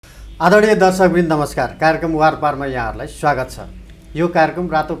आदरणीय दर्शकवृन्द नमस्कार। कार्यक्रम वारपारमा यहाँहरूलाई स्वागत छ। यो कार्यक्रम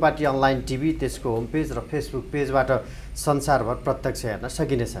रातोपाटी अनलाइन टिभी त्यसको होम पेज र फेसबुक पेजबाट संसारभर प्रत्यक्ष हेर्न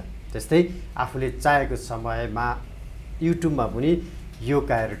सकिनेछ। त्यस्तै आफूले चाहेको समयमा युट्युबमा पनि यो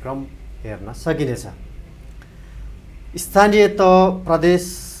कार्यक्रम हेर्न सकिनेछ। स्थानीय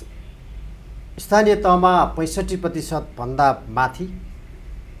तहमा 65% भन्दा माथि,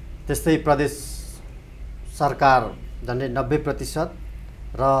 त्यस्तै प्रदेश सरकार झन्डै 90%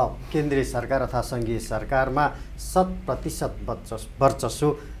 र केन्द्रीय सरकार अथवा सङ्घीय सरकारमा 100% वर्चस्व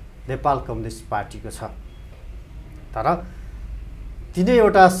नेपाल कम्युनिस्ट पार्टीको छ। तर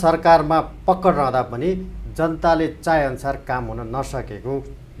तिनैवटा सरकारमा पक्कड रहँदा पनि जनताले चाहेअनुसार काम हुन नसकेको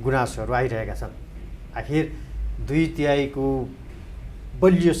गुनासोहरू आइरहेका छन्। आखिर 2/3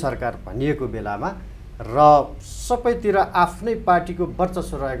 बलियो सरकार भनिएको बेलामा र सबैतिर आफ्नै पार्टीको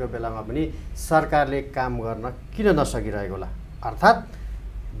वर्चस्व रहेको बेलामा पनि सरकारले काम गर्न किन नसकिरहेको होला? अर्थात्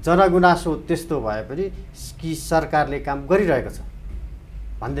जनगुनासो त्यस्तो भए पनि कि सरकारले काम गरिरहेको छ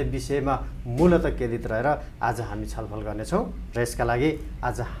भन्ने विषयमा मूलतः केन्द्रित रहेर आज हामी छलफल गर्नेछौँ। र यसका लागि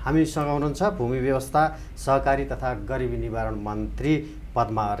आज हामीसँग हुनुहुन्छ भूमि व्यवस्था, सहकारी तथा गरिबी निवारण मन्त्री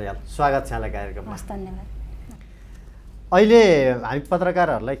पद्मा aryal। स्वागत छ यहाँलाई कार्यक्रममा। धन्यवाद। अहिले हामी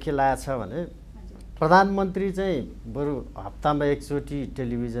पत्रकारहरूलाई के लागेको छ भने प्रधानमन्त्री चाहिँ बरु हप्तामा एकचोटि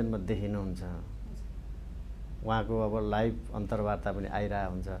टेलिभिजनमा देखिनुहुन्छ, उहाँको अब लाइभ अन्तर्वार्ता पनि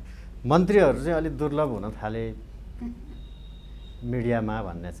आइरहेको हुन्छ। मन्त्रीहरू चाहिँ अलिक दुर्लभ हुन थाले मिडियामा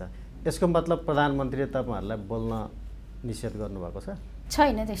भन्ने छ। यसको मतलब प्रधानमन्त्रीले तपाईँहरूलाई बोल्न निषेध गर्नुभएको छ?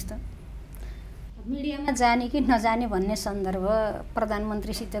 छैन त्यस्तो। मिडियामा जाने कि नजाने भन्ने सन्दर्भ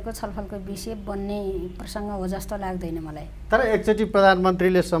प्रधानमन्त्रीसितको छलफलको विषय बन्ने प्रसङ्ग हो जस्तो लाग्दैन मलाई। तर एकचोटि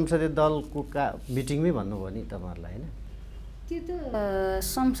प्रधानमन्त्रीले संसदीय दलको मिटिङमै भन्नुभयो नि तपाईँहरूलाई, होइन? त्यो त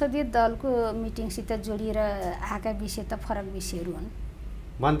संसदीय दलको मिटिङसित जोडिएर आएका विषय त फरक विषयहरू हुन्।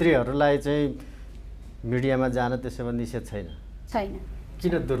 मन्त्रीहरूलाई चाहिँ मिडियामा जान त्यसैमा निषेध छैन? छैन।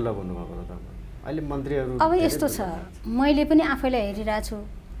 किन दुर्लभ हुनुभएको त तपाईँ? अहिले मन्त्रीहरू अब यस्तो छ, मैले पनि आफैलाई हेरिरहेको छु।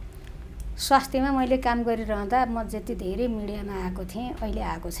 स्वास्थ्यमा मैले काम गरिरहँदा म जति धेरै मिडियामा आएको थिएँ अहिले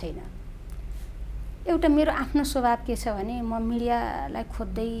आएको छैन। एउटा मेरो आफ्नो स्वभाव के छ भने म मिडियालाई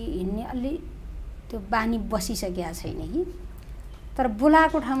खोज्दै हिँड्ने अलि त्यो बानी बसिसकेको छैन कि। तर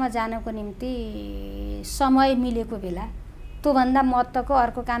बोलाएको ठाउँमा जानको निम्ति समय मिलेको बेला, त्योभन्दा महत्त्वको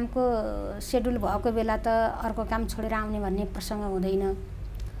अर्को कामको सेड्युल भएको बेला त अर्को काम छोडेर आउने भन्ने प्रसङ्ग हुँदैन।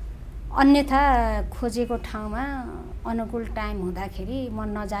 अन्यथा खोजेको ठाउँमा अनुकूल टाइम हुँदाखेरि म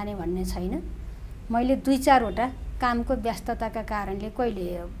नजाने भन्ने छैन। मैले 2-4वटा कामको व्यस्तताका कारणले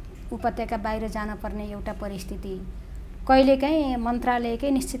कहिले उपत्यका बाहिर जानुपर्ने एउटा परिस्थिति, कहिलेकाहीँ मन्त्रालयकै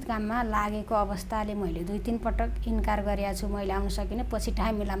निश्चित काममा लागेको अवस्थाले मैले 2-3 पटक इन्कार गरेको छु। मैले आउन सकिनँ, पछि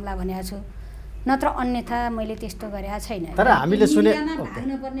टाइम मिलाउँला भनेको छु, नत्र अन्यथा मैले त्यस्तो गरेको छैन। तर हामीले सुने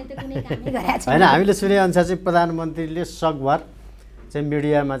होइन, हामीले सुने अनुसार चाहिँ प्रधानमन्त्रीले सकभर चाहिँ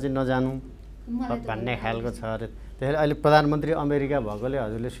मिडियामा चाहिँ नजानु भन्ने खालको छ अरे। त्यसैले अहिले प्रधानमन्त्री अमेरिका भएकोले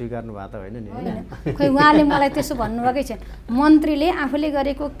हजुरले स्वीकार्नु भएको त होइन नि? खोइ उहाँले मलाई त्यसो भन्नुभएकै छैन। मन्त्रीले आफूले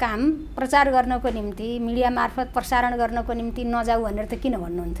गरेको काम प्रचार गर्नको निम्ति, मिडिया मार्फत प्रसारण गर्नको निम्ति नजाऊ भनेर त किन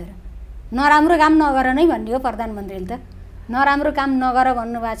भन्नुहुन्थ्यो र? नराम्रो काम नगर नै भन्ने हो प्रधानमन्त्रीले त। नराम्रो काम नगर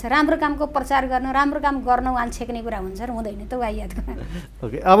भन्नुभएको छ। राम्रो कामको प्रचार गर्न, राम्रो काम गर्न उहाँ छेक्ने कुरा हुन्छ र हुँदैन त वाहियात कुरा।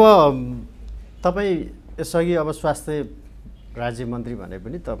 ओके, अब तपाईँ यसअघि अब स्वास्थ्य राज्य मन्त्री भने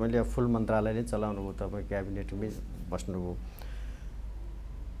पनि तपाईँले फुल मन्त्रालय नै चलाउनु भयो, तपाईँ क्याबिनेटमै बस्नुभयो।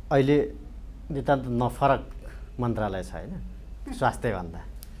 अहिले नितान्त नफरक मन्त्रालय छ होइन स्वास्थ्यभन्दा?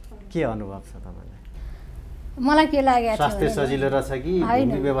 के अनुभव छ तपाईँलाई? मलाई के लागेको छ, स्वास्थ्य सजिलो रहेछ कि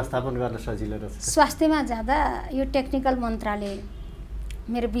भूमि व्यवस्थापन गर्न सजिलो रहेछ? स्वास्थ्यमा जाँदा यो टेक्निकल मन्त्रालय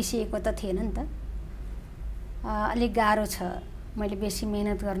मेरो विषयको त थिएन नि त। अलिक गाह्रो छ, मैले बेसी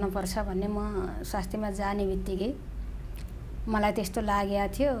मेहनत गर्नुपर्छ भन्ने म स्वास्थ्यमा जाने बित्तिकै मलाई त्यस्तो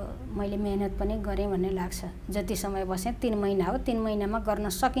लागेको थियो। मैले मेहनत पनि गरेँ भन्ने लाग्छ। जति समय बसेँ 3 महिना हो, 3 महिनामा गर्न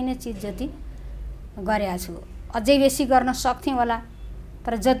सकिने चिज जति गरेको छु। अझै बेसी गर्न सक्थेँ होला,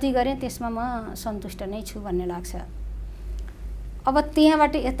 तर जति गरेँ त्यसमा म सन्तुष्ट नै छु भन्ने लाग्छ। अब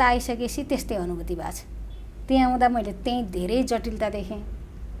त्यहाँबाट यता आइसकेपछि त्यस्तै अनुभूति भएको छ। त्यहाँ आउँदा मैले त्यहीँ धेरै जटिलता देखेँ,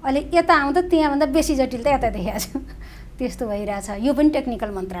 अहिले यता आउँदा त्यहाँभन्दा बेसी जटिलता यता देखेको छु। त्यस्तो भइरहेछ। यो पनि टेक्निकल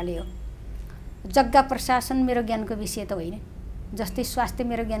मन्त्रालय हो। जग्गा प्रशासन मेरो ज्ञानको विषय त होइन, जस्तै स्वास्थ्य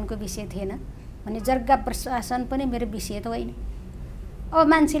मेरो ज्ञानको विषय थिएन भने जग्गा प्रशासन पनि मेरो विषय त होइन। अब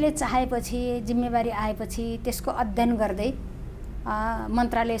मान्छेले चाहेपछि, जिम्मेवारी आएपछि त्यसको अध्ययन गर्दै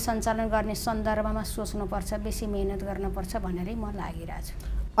मन्त्रालय सञ्चालन गर्ने सन्दर्भमा सोच्नुपर्छ, बेसी मेहनत गर्नुपर्छ भनेरै म लागिरहेको छु।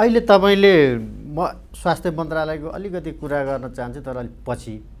 अहिले तपाईँले म स्वास्थ्य मन्त्रालयको अलिकति कुरा गर्न चाहन्छु, तर अलिक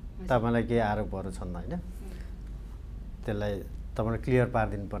पछि तपाईँलाई केही आरोपहरू छन् होइन? त्यसलाई तपाईँले क्लियर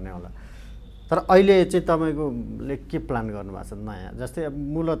पारिदिनु पर्ने होला। तर अहिले चाहिँ तपाईँकोले के प्लान गर्नुभएको छ नयाँ? जस्तै अब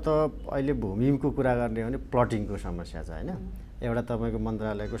मूलत अहिले भूमिको कुरा गर्ने हो भने प्लटिङको समस्या छ होइन। एउटा तपाईँको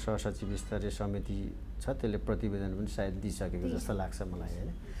मन्त्रालयको सहसचिव स्तरीय समिति छ, त्यसले प्रतिवेदन पनि सायद दिइसकेको जस्तो लाग्छ मलाई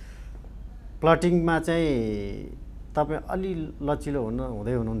होइन। प्लटिङमा चाहिँ तपाईँ अलि लचिलो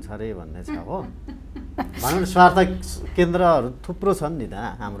हुँदै हुनुहुन्छ अरे भन्ने छ हो। भनौँ स्वार्थ केन्द्रहरू थुप्रो छन् नि त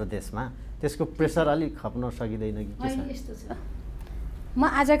हाम्रो देशमा, त्यसको प्रेसर अलिक खप्न सकिँदैन कि के छ? यस्तो छ, म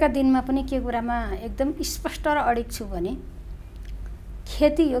आजका दिनमा पनि के कुरामा एकदम स्पष्ट र अडिग छु भने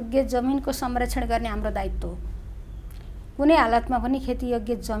खेतीयोग्य जमिनको संरक्षण गर्ने हाम्रो दायित्व हो। कुनै हालतमा पनि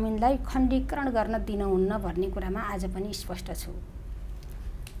खेतीयोग्य जमिनलाई खण्डीकरण गर्न दिनुहुन्न भन्ने कुरामा आज पनि स्पष्ट छु।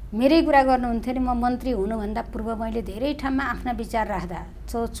 मेरै कुरा गर्नुहुन्थ्यो नि, म मन्त्री हुनुभन्दा पूर्व मैले धेरै ठाउँमा आफ्ना विचार राख्दा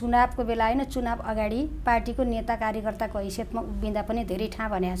चुनावको बेला होइन, चुनाव अगाडि पार्टीको नेता कार्यकर्ताको हैसियतमा उभिँदा पनि धेरै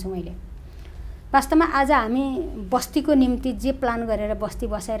ठाउँ भनेको छु मैले। वास्तवमा आज हामी बस्तीको निम्ति जे प्लान गरेर बस्ती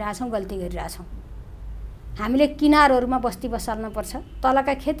बसाइरहेछौँ गल्ती गरिरहेछौँ। हामीले किनारहरूमा बस्ती बसाल्नुपर्छ,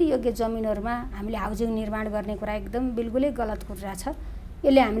 तलका खेतीयोग्य जमिनहरूमा हामीले हाउजिङ निर्माण गर्ने कुरा एकदम बिल्कुलै गलत गरिरहेछ।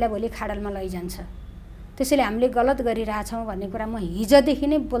 यसले हामीलाई भोलि खाडलमा लैजान्छ। त्यसैले हामीले गलत गरिरहेछौँ भन्ने कुरा म हिजोदेखि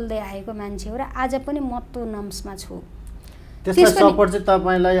नै बोल्दै आएको मान्छे हो र आज पनि म त्यो नम्समा छु। त्यसको सपोर्ट चाहिँ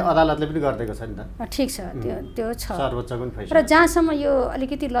तपाईँलाई अदालतले पनि गरिदिएको छ नि त? ठिक छ, त्यो छ। सर्वोच्चको पनि फैसला। र जहाँसम्म यो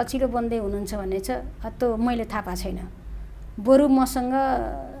अलिकति लचिलो बन्दै हुनुहुन्छ भन्ने छ, त्यो मैले थाहा पाएको छैन। बरु मसँग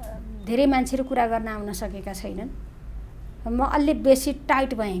धेरै मान्छेहरू कुरा गर्न आउन सकेका छैनन्। म अलि बेसी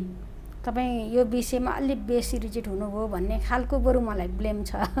टाइट भएँ, तपाईँ यो विषयमा अलि बेसी रिजिट हुनुभयो भन्ने खालको बरु मलाई ब्लेम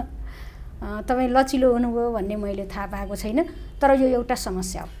छ। तपाईँ लचिलो हुनुभयो भन्ने मैले थाहा पाएको छैन, तर यो एउटा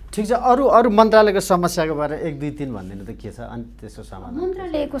समस्या हो। ठिक छ, अरू मन्त्रालयको समस्याको बारे 1, 2, 3 भनिदिनु त के छ अनि त्यसको समाधान?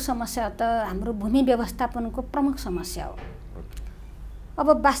 मन्त्रालयको समस्या त हाम्रो भूमि व्यवस्थापनको प्रमुख समस्या हो। अब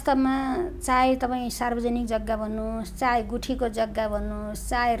वास्तवमा चाहे तपाईँ सार्वजनिक जग्गा भन्नुहोस्, चाहे गुठीको जग्गा भन्नुहोस्,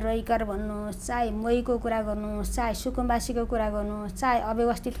 चाहे रैकर भन्नुहोस्, चाहे मोहीको कुरा गर्नुहोस्, चाहे सुकुम्बासीको कुरा गर्नुहोस्, चाहे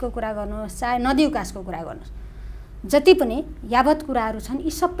अव्यवस्थितको कुरा गर्नुहोस्, चाहे नदी उकासको कुरा गर्नुहोस्, जति पनि यावत कुराहरू छन्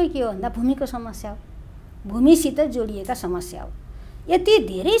यी सबै के हो भन्दा भूमिको समस्या हो, भूमिसित जोडिएका समस्या हो। यति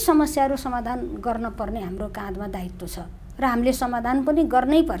धेरै समस्याहरू समाधान गर्न पर्ने हाम्रो काँधमा दायित्व छ र हामीले समाधान पनि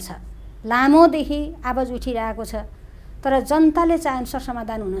गर्नै पर्छ। लामोदेखि आवाज उठिरहेको छ तर जनताले चाहेअनुसार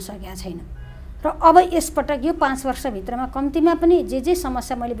समाधान हुन सकेका छैन। र अब यसपटक यो 5 वर्षभित्रमा कम्तीमा पनि जे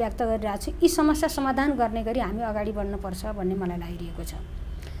समस्या मैले व्यक्त गरिरहेको छु यी समस्या समाधान गर्ने गरी हामी अगाडि बढ्नुपर्छ भन्ने मलाई लागिरहेको छ।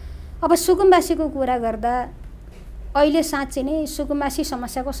 अब सुकुम्बासीको कुरा गर्दा अहिले साँच्चै नै सुकुम्बासी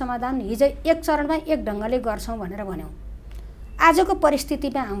समस्याको समाधान हिजो एक चरणमा एक ढङ्गले गर्छौँ भनेर भन्यौँ। आजको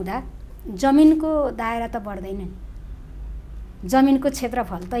परिस्थितिमा आउँदा जमिनको दायरा त बढ्दैन, जमिनको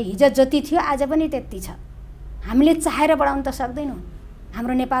क्षेत्रफल त हिजो जति थियो आज पनि त्यति छ। हामीले चाहेर बढाउन त सक्दैनौँ,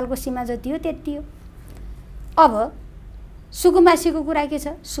 हाम्रो नेपालको सीमा जति हो त्यति हो। अब सुकुम्बासीको कुरा के छ,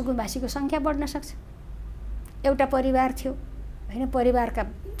 सुकुम्बासीको सङ्ख्या बढ्न सक्छ। एउटा परिवार थियो होइन, परिवारका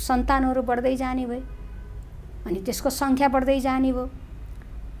सन्तानहरू बढ्दै जाने भयो अनि त्यसको सङ्ख्या बढ्दै जाने भयो।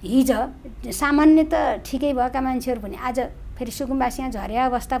 हिजो सामान्य त ठिकै भएका मान्छेहरू पनि आज फेरि सुकुम्बासी यहाँ झरे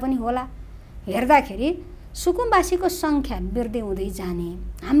अवस्था पनि होला। हेर्दाखेरि सुकुम्बासीको सङ्ख्या वृद्धि हुँदै जाने,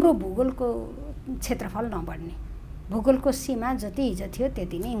 हाम्रो भूगोलको क्षेत्रफल नबढ्ने, भूगोलको सीमा जति हिजो थियो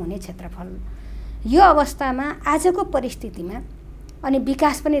त्यति नै हुने क्षेत्रफल। यो अवस्थामा आजको परिस्थितिमा अनि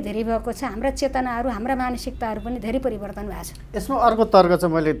विकास पनि धेरै भएको छ, हाम्रा चेतनाहरू हाम्रा मानसिकताहरू पनि धेरै परिवर्तन भएको छ। यसमा अर्को तर्क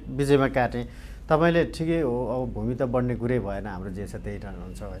चाहिँ मैले बिचैमा काटेँ। तपाईँले ठिकै हो, अब भूमि त बढ्ने कुरै भएन, हाम्रो जे छ त्यही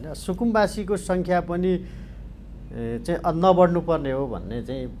रहन्छ होइन। सुकुम्बासीको सङ्ख्या पनि चाहिँ नबढ्नुपर्ने हो भन्ने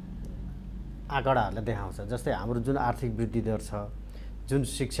चाहिँ आँकडाहरूले देखाउँछ। जस्तै हाम्रो जुन आर्थिक वृद्धि दर छ, जुन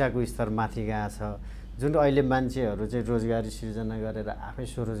शिक्षाको स्तर माथि गएको छ, जुन अहिले मान्छेहरू चाहिँ रोजगारी सिर्जना गरेर आफै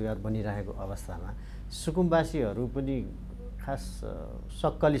स्वरोजगार बनिरहेको अवस्थामा सुकुम्बासीहरू पनि खास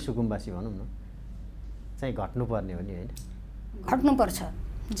सक्कली सुकुम्बासी भनौँ न चाहिँ घट्नुपर्ने हो नि होइन? घट्नुपर्छ,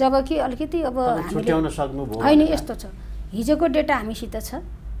 जबकि अलिकति अब छुट्याउन सक्नुभयो होइन। यस्तो छ, हिजोको डेटा हामीसित छ,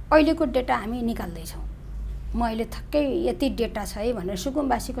 अहिलेको डेटा हामी निकाल्दैछौँ। म अहिले थक्कै यति डेटा छ है भनेर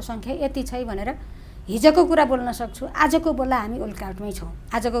सुकुम्बासीको सङ्ख्या यति छ है भनेर हिजोको कुरा बोल्न सक्छु, आजको बोल्दा हामी उल्काटमै छौँ।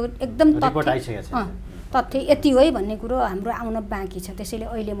 आजको एकदम तथ्य यति हो है भन्ने कुरो हाम्रो आउन बाँकी छ। त्यसैले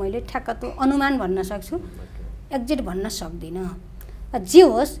अहिले मैले ठ्याक्क त्यो अनुमान भन्न सक्छु, एक्जिट भन्न सक्दिनँ। जे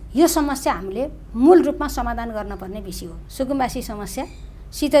होस् यो समस्या हामीले मूल रूपमा समाधान गर्नुपर्ने विषय हो। सुकुम्बासी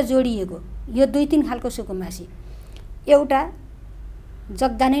समस्यासित जोडिएको यो 2-3 खालको सुकुम्बासी, एउटा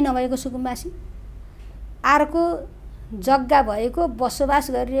जग्गा नै नभएको सुकुम्बासी, अर्को जग्गा भएको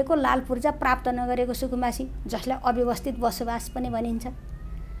बसोबास गरिरहेको लाल पूर्जा प्राप्त नगरेको सुकुम्बासी जसलाई अव्यवस्थित बसोबास पनि भनिन्छ,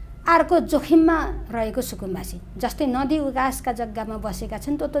 अर्को जोखिममा रहेको सुकुम्बासी जस्तै नदी उकासका जग्गामा बसेका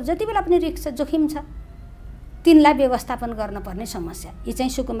छन् त्यो त जति बेला पनि रिस्क छ, जोखिम छ। तिनलाई व्यवस्थापन गर्नुपर्ने समस्या यी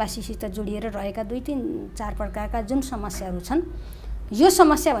चाहिँ सुकुम्बासीसित जोडिएर रहेका 2-3-4 प्रकारका जुन समस्याहरू छन् यो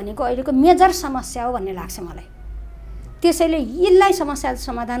समस्या भनेको अहिलेको मेजर समस्या हो भन्ने लाग्छ मलाई। त्यसैले यसलाई समस्या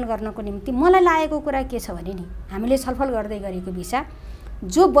समाधान गर्नको निम्ति मलाई लागेको कुरा के छ भने नि हामीले छलफल गर्दै गरेको विषय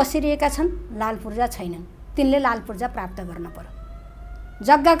जो बसिरहेका छन् लाल पूर्जा छैनन् तिनले लाल पूर्जा प्राप्त गर्न पर्यो।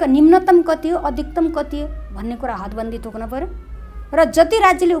 जग्गाको निम्नतम कति हो अधिकतम कति हो भन्ने कुरा हदबन्दी तोक्न पर्यो र जति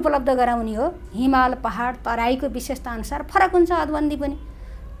राज्यले उपलब्ध गराउने हो हिमाल पहाड तराईको विशेषता अनुसार फरक हुन्छ हदबन्दी पनि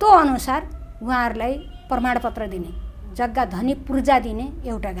त्यो अनुसार उहाँहरूलाई प्रमाणपत्र दिने जग्गा धनी पूर्जा दिने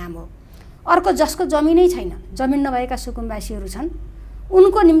एउटा काम हो। अर्को जसको जमिनै छैन जमिन नभएका सुकुम्बासीहरू छन्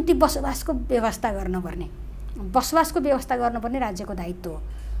उनको निम्ति बसोबासको व्यवस्था गर्नुपर्ने बसोबासको व्यवस्था गर्नुपर्ने राज्यको दायित्व हो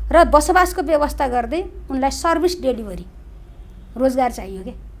र बसोबासको व्यवस्था गर्दै उनलाई सर्भिस डेलिभरी रोजगार चाहियो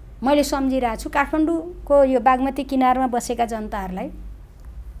के मैले सम्झिरहेको छु। काठमाडौँको यो बागमती किनारमा बसेका जनताहरूलाई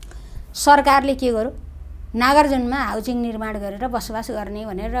सरकारले के गर्यो नागार्जुनमा हाउसिङ निर्माण गरेर बसोबास गर्ने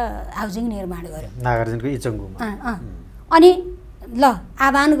भनेर हाउसिङ निर्माण गर्यो नागार्जुनको इचङ्गुमा अनि ल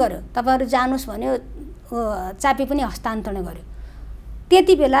आह्वान गर्यो तपाईँहरू जानुहोस् भन्यो चापी पनि हस्तान्तरण गर्यो।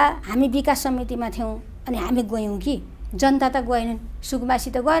 त्यति बेला हामी विकास समितिमा थियौँ अनि हामी गयौँ कि जनता त गएनन् सुकुम्बासी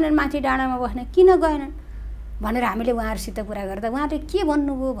त गएनन् माथि डाँडामा बस्न किन गएनन् भनेर हामीले उहाँहरूसित कुरा गर्दा उहाँले के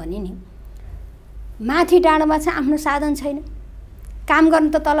भन्नुभयो भने नि माथि डाँडामा चाहिँ आफ्नो साधन छैन काम गर्नु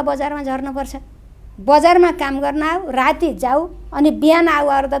त तल बजारमा झर्नुपर्छ बजारमा काम गर्न आऊ राति जाऊ अनि बिहान आऊ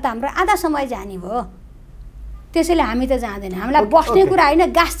अर्दा त हाम्रो आधा समय जाने भयो त्यसैले हामी त जाँदैन हामीलाई बस्ने कुरा होइन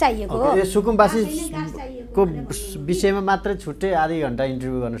गाँस चाहिएको हो। सुकुम्बासीको विषयमा मात्रै छुट्टै आधी घन्टा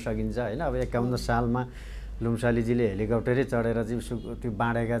इन्टरभ्यू गर्न सकिन्छ होइन। अब 51 सालमा लुम्सालीजीले हेलिकप्टरै चढेर चाहिँ त्यो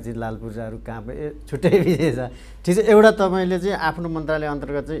बाँडेका चाहिँ लाल पूर्जाहरू कहाँ छुट्टै विषय छ ठिक छ। एउटा तपाईँले चाहिँ आफ्नो मन्त्रालय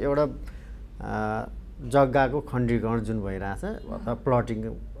अन्तर्गत चाहिँ एउटा जग्गाको खण्डीकरण जुन भइरहेछ अथवा प्लटिङ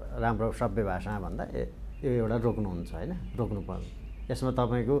राम्रो सभ्य भाषामा भन्दा यो एउटा रोक्नुहुन्छ होइन रोक्नुपर्ने यसमा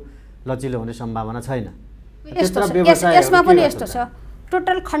तपाईँको लचिलो हुने सम्भावना छैन। यसमा पनि यस्तो छ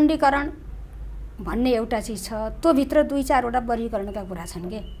टोटल खण्डीकरण भन्ने एउटा चिज छ त्योभित्र 2-4वटा वर्गीकरणका कुरा छन्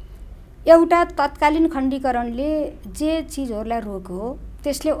के। एउटा तत्कालीन खण्डीकरणले जे चिजहरूलाई रोक्यो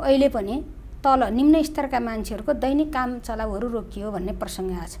त्यसले अहिले पनि तल निम्न स्तरका मान्छेहरूको दैनिक काम चलाउहरू रोकियो भन्ने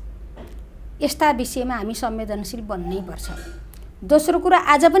प्रसङ्ग आछ। यस्ता विषयमा हामी संवेदनशील बन्नै पर्छ। दोस्रो कुरा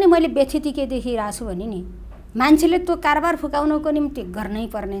आज पनि मैले व्यथिति के देखिरहेको छु भने नि मान्छेले त्यो कारोबार फुकाउनको निम्ति गर्नै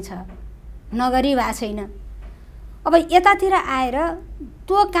पर्ने छ नगरी भएको छैन। अब यतातिर आएर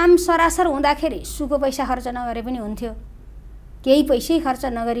त्यो काम सरासर हुँदाखेरि सुको पैसा खर्च नगरे पनि हुन्थ्यो केही पैसै खर्च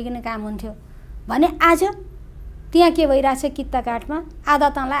नगरिकन काम हुन्थ्यो भने आज त्यहाँ के भइरहेछ कित्ता काठमा आधा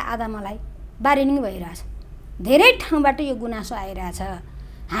तँलाई आधा मलाई बार्गेनिङ भइरहेछ। धेरै ठाउँबाट यो गुनासो आइरहेछ।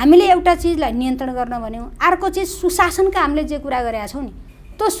 हामीले एउटा चिजलाई नियन्त्रण गर्न भन्यौँ अर्को चिज सुशासनका हामीले जे कुरा गरेका छौँ नि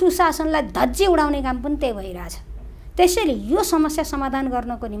त्यो सुशासनलाई धज्जी उडाउने काम पनि त्यही भइरहेछ। त्यसैले यो समस्या समाधान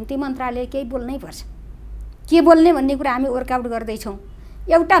गर्नको निम्ति मन्त्रालय केही बोल्नै पर्छ। के बोल्ने भन्ने कुरा हामी वर्कआउट गर्दैछौँ।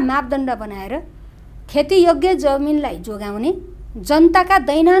 एउटा मापदण्ड बनाएर खेतीयोग्य जमिनलाई जोगाउने जनताका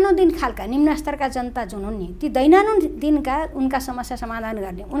दैनन्दिन खालका निम्न स्तरका जनता जुन हुन् नि ती दैनन्दिनका उनका समस्या समाधान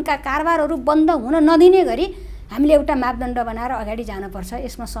गर्ने उनका कारोबारहरू बन्द हुन नदिने गरी हामीले एउटा मापदण्ड बनाएर अगाडि जानुपर्छ।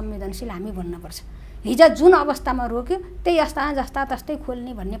 यसमा संवेदनशील हामी बन्नुपर्छ। हिजो जुन अवस्थामा रोक्यो त्यही अवस्थामा जस्ता तस्तै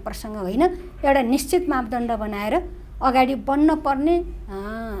खोल्ने भन्ने प्रसङ्ग होइन। एउटा निश्चित मापदण्ड बनाएर अगाडि बढ्न पर्ने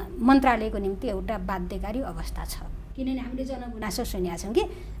मन्त्रालयको निम्ति एउटा बाध्यकारी अवस्था छ। किनभने हामीले जनगुनासो सुनेका छौँ कि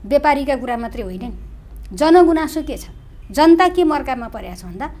व्यापारीका कुरा मात्रै होइन नि जनगुनासो के छ जनता के मर्कामा परेको छ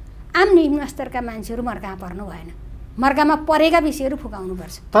भन्दा आम निम्न स्तरका मान्छेहरू मर्कामा पर्नु भएन मर्कामा परेका विषयहरू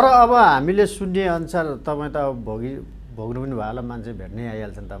फुकाउनुपर्छ। तर अब हामीले सुन्ने अनुसार तपाईँ त अब भोग्नु पनि भयो होला मान्छे भेट्नै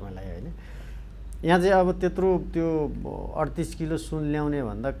आइहाल्छन् तपाईँलाई होइन। यहाँ चाहिँ अब त्यत्रो त्यो 38 किलो सुन ल्याउने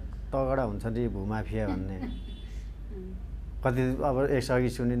भन्दा तगडा हुन्छ नि भूमाफिया भन्ने कति अब यसअघि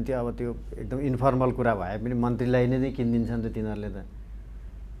सुनिन्थ्यो। अब त्यो एकदम इन्फर्मल कुरा भए पनि मन्त्रीलाई नै किनिदिन्छन् त तिनीहरूले त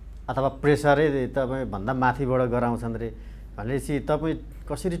अथवा प्रेसरै तपाईँ भन्दा माथिबाट गराउँछन् रे भनेपछि तपाईँ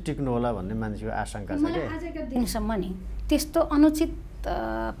कसरी टिक्नु होला भन्ने मान्छेको आशंका छ क्या। आजका दिनसम्म नि त्यस्तो अनुचित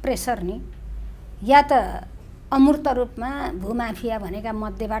प्रेसर नि या त अमूर्त रूपमा भूमाफिया भनेका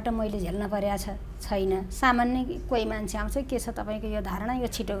मध्येबाट मैले झेल्न परेको छैन। सामान्य कोही मान्छे आउँछ के छ तपाईँको यो धारणा यो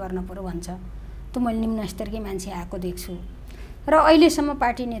छिटो गर्न पर्यो भन्छ त मैले निम्न स्तरकै मान्छे आएको देख्छु। र अहिलेसम्म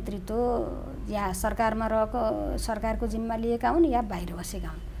पार्टी नेतृत्व या सरकारमा रहेको सरकारको जिम्मा लिएका हुन् या बाहिर बसेका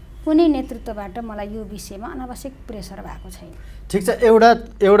हुन् कुनै नेतृत्वबाट मलाई यो विषयमा अनावश्यक प्रेसर भएको छैन। ठिक छ।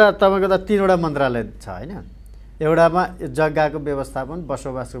 एउटा तपाईँको त 3वटा मन्त्रालय छ होइन। एउटामा जग्गाको व्यवस्थापन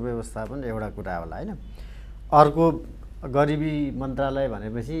बसोबासको व्यवस्थापन एउटा कुरा होला होइन। अर्को गरिबी मन्त्रालय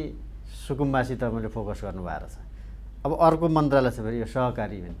भनेपछि सुकुम्बासी तपाईँले फोकस गर्नुभएको छ। अब अर्को मन्त्रालय छ फेरि यो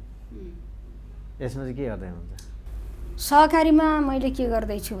सहकारी यसमा चाहिँ के गर्दै हुन्छ? सहकारीमा मैले के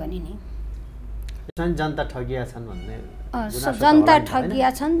गर्दैछु भने नि जनता ठगिया छन् भन्ने जनता ठगिया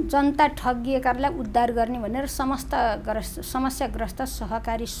छन्, जनता ठगिएकाहरूलाई उद्धार गर्ने भनेर समस्याग्रस्त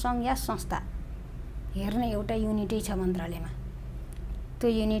सहकारी सङ्घ या संस्था हेर्ने एउटा युनिटै छ मन्त्रालयमा। त्यो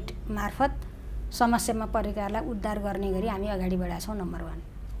युनिट मार्फत समस्यामा परेकाहरूलाई उद्धार गर्ने गरी हामी अगाडि बढाएका छौँ। नम्बर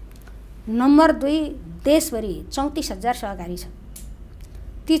 1। नम्बर 2, देशभरि 34,000 सहकारी छ।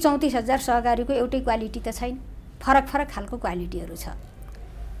 ती 34,000 सहकारीको एउटै क्वालिटी त छैन, फरक फरक खालको क्वालिटीहरू छ।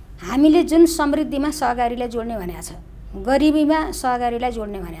 हामीले जुन समृद्धिमा सहकारीलाई जोड्ने भनेको छ, गरिबीमा सहकारीलाई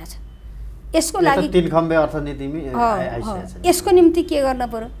जोड्ने भनेको छ, यसको लागि 3 खम्बे अर्थनीतिमा आइसकेछ। यसको निम्ति के गर्न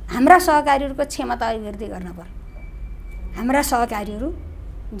पर्यो? हाम्रा सहकारीहरूको क्षमता अभिवृद्धि गर्न पर्यो। हाम्रा सहकारीहरू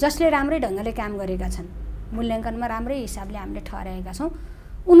जसले राम्रै ढङ्गले काम गरेका छन्, मूल्याङ्कनमा राम्रै हिसाबले हामीले ठहराएका छौँ,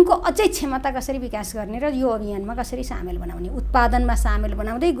 उनको अझै क्षमता कसरी विकास गर्ने र यो अभियानमा कसरी सामेल बनाउने, उत्पादनमा सामेल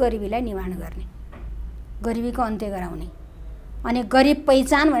बनाउँदै गरिबीलाई निवारण गर्ने, गरिबीको अन्त्य गराउने, अनि गरिब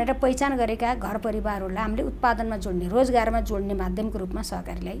पहिचान भनेर पहिचान गरेका घर परिवारहरूलाई हामीले उत्पादनमा जोड्ने, रोजगारमा जोड्ने माध्यमको रूपमा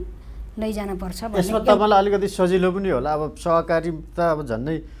सहकारीलाई लैजान पर्छ। यसमा तपाईँलाई अलिकति सजिलो पनि होला। अब सहकारी त अब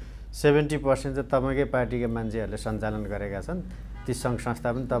झन्डै 70% चाहिँ तपाईँकै पार्टीका मान्छेहरूले सञ्चालन गरेका छन्। ती सङ्घ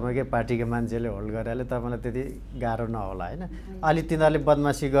संस्था पनि तपाईँकै पार्टीका मान्छेले होल्ड गरेर तपाईँलाई त्यति गाह्रो नहोला होइन। अलि तिनीहरूले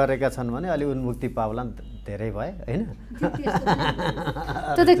बदमासी गरेका छन् भने अलि उन्मुक्ति पाउला धेरै भयो होइन।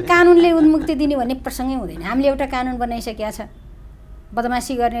 त्यो त कानुनले उन्मुक्ति दिने भन्ने प्रसङ्गै हुँदैन। हामीले एउटा कानुन बनाइसकेका छ,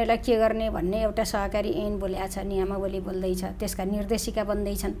 बदमासी गर्नेलाई के गर्ने भन्ने एउटा सहकारी ऐन बोलेको छ, नियमावली बोल्दैछ, त्यसका निर्देशिका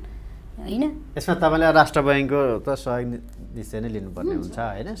बन्दैछन् होइन। यसमा तपाईँले राष्ट्र बैङ्कको त सहयोग निश्चय नै लिनुपर्ने हुन्छ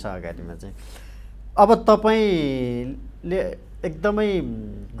होइन सहकारीमा चाहिँ। अब तपाईँले एकदमै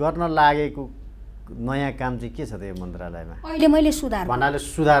गर्न लागेको नयाँ काम चाहिँ के छ त यो मन्त्रालयमा? अहिले मैले भन्नाले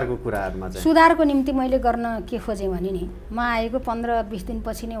सुधारको कुराहरूमा चाहिँ सुधारको निम्ति मैले गर्न के खोजेँ भने नि, म आएको 15-20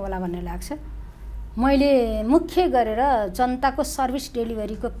 दिनपछि नै होला भन्ने लाग्छ। मैले मुख्य गरेर जनताको सर्भिस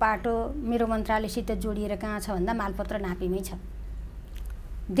डेलिभरीको पाटो मेरो मन्त्रालयसित जोडिएर कहाँ छ भन्दा मालपत्र नापीमै छ।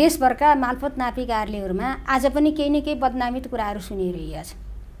 देशभरका मालपोत नापी कार्यालयहरूमा आज पनि केही न केही बदनामित कुराहरू सुनिरहेका छ।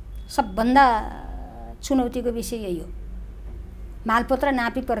 सबभन्दा चुनौतीको विषय यही हो। मालपोत र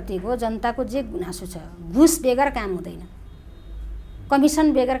नापीप्रतिको जनताको जे गुनासो छ, घुस बेगर काम हुँदैन,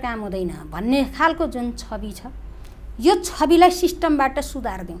 कमिसन बेगर काम हुँदैन भन्ने खालको जुन छवि छ, यो छविलाई सिस्टमबाट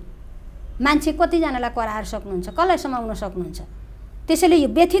सुधार दिउँ। मान्छे कतिजनालाई कराएर सक्नुहुन्छ, कसलाई समाउन सक्नुहुन्छ। त्यसैले यो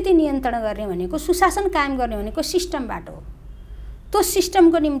व्यथिति नियन्त्रण गर्ने भनेको, सुशासन कायम गर्ने भनेको सिस्टमबाट हो। त्यो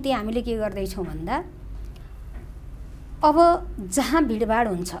सिस्टमको निम्ति हामीले के गर्दैछौँ भन्दा, अब जहाँ भिडभाड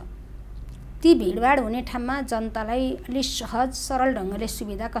हुन्छ ती भिडभाड हुने ठाउँमा जनतालाई अलि सहज सरल ढङ्गले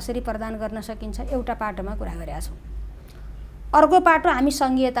सुविधा कसरी प्रदान गर्न सकिन्छ एउटा पाटोमा कुरा गरेका छौँ। अर्को पाटो हामी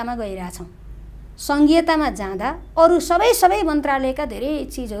सङ्घीयतामा गइरहेछौँ। सङ्घीयतामा जाँदा अरू सबै मन्त्रालयका धेरै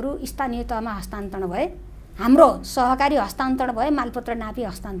चिजहरू स्थानीय तहमा हस्तान्तरण भए, हाम्रो सहकारी हस्तान्तरण भए, मालपत्र नापी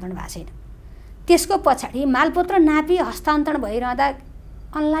हस्तान्तरण भएको छैन। त्यसको पछाडि मालपत्र नापी हस्तान्तरण भइरहँदा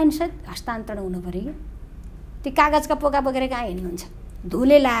अनलाइन सहित हस्तान्तरण हुनु पऱ्यो कि ती कागजका पोका बोकेर कहाँ हिँड्नुहुन्छ।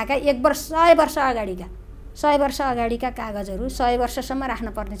 धुले लागेका 100 वर्ष अगाडिका कागजहरू 100 वर्षसम्म राख्न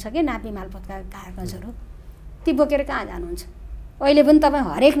पर्ने छ कि नापी मालपतका कागजहरू, ती बोकेर कहाँ जानुहुन्छ। अहिले पनि तपाईँ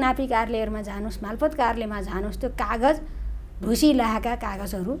हरेक नापी कार्यालयहरूमा जानुहोस्, मालपोत कार्यालयमा जानुहोस्, त्यो कागज ढुसी लागेका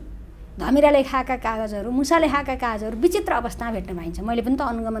कागजहरू, धमिराले खाएका कागजहरू, मुसाले खाएका कागजहरू विचित्र अवस्थामा भेट्न पाइन्छ। मैले पनि त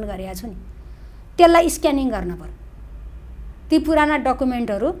अनुगमन गरेको छु नि। त्यसलाई स्क्यानिङ गर्न पर्यो। ती पुराना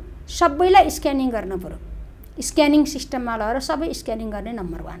डकुमेन्टहरू सबैलाई स्क्यानिङ गर्न पर्यो। स्क्यानिङ सिस्टममा लगेर सबै स्क्यानिङ गर्ने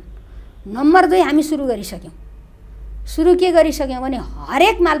नम्बर 1। नम्बर 2 हामी सुरु गरिसक्यौँ। सुरु के गरिसक्यौँ भने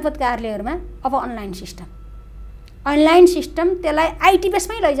हरेक मालपोत कार्यालयहरूमा अब अनलाइन सिस्टम त्यसलाई आइटी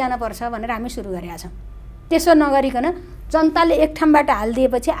बेसमै लैजानुपर्छ भनेर हामी सुरु गरेका छौँ। त्यसो नगरिकन जनताले एक ठाउँबाट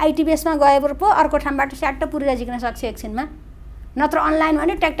हालिदिएपछि आइटी बेसमा गएर पो अर्को ठाउँबाट स्याट्ट पुर्जा झिक्न सक्छ एकछिनमा। नत्र अनलाइन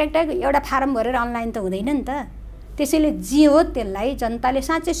भने ट्याक एउटा फारम भरेर अनलाइन त हुँदैन नि त। त्यसैले जे हो त्यसलाई जनताले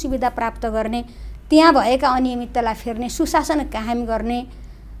साँच्चै सुविधा प्राप्त गर्ने, त्यहाँ भएका अनियमिततालाई फेर्ने, सुशासन कायम गर्ने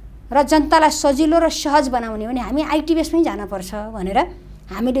र जनतालाई सजिलो र सहज बनाउने भने हामी आइटी बेसमै जानुपर्छ भनेर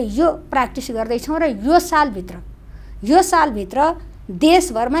हामीले यो प्र्याक्टिस गर्दैछौँ। र यो सालभित्र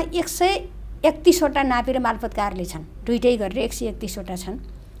देशभरमा 131वटा नापी र मालपोत कार्यालय छन्। दुइटै गरेर 131वटा छन्,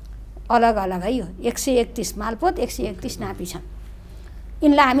 अलग अलग है। यो 131 मालपोत 131 नापी छन्।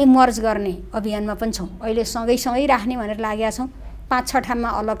 यिनलाई हामी मर्ज गर्ने अभियानमा पनि छौँ। अहिले सँगै राख्ने भनेर लागेका छौँ। 5-6 ठाउँमा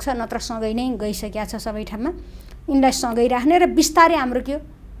अलग छ, नत्र सँगै नै गइसकेका छ सबै ठाउँमा। यिनलाई सँगै राख्ने र बिस्तारै हाम्रो के हो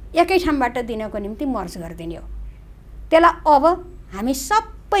एकै ठाउँबाट दिनको निम्ति मर्ज गरिदिने हो। त्यसलाई अब हामी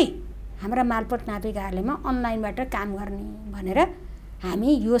सबै हाम्रा मालपोत नापी कार्यालयमा अनलाइनबाट काम गर्ने भनेर हामी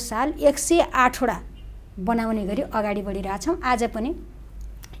यो साल 108वटा बनाउने गरी अगाडि बढिरहेछौँ। आज पनि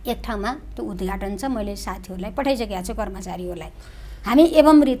एक ठाउँमा त्यो उद्घाटन छ, मैले साथीहरूलाई पठाइसकेको छु, कर्मचारीहरूलाई। हामी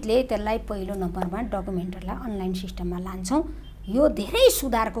एवं रीतले त्यसलाई पहिलो नम्बरमा डकुमेन्टहरूलाई अनलाइन सिस्टममा लान्छौँ। यो धेरै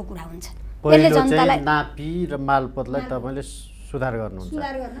सुधारको कुरा हुन्छ। यसले जनतालाई नापी र मालपोतलाई तपाईँले सुधार गर्नुहुन्छ,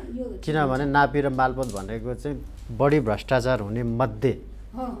 किनभने नापी र मालपोत भनेको चाहिँ बढी भ्रष्टाचार हुने मध्ये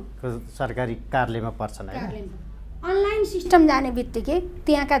सरकारी कार्यालयमा पर्छन् हैन। अनलाइन सिस्टम जाने बित्तिकै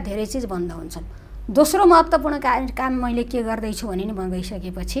त्यहाँका धेरै चिज बन्द हुन्छन्। दोस्रो महत्त्वपूर्ण काम मैले के गर्दैछु भने नि, म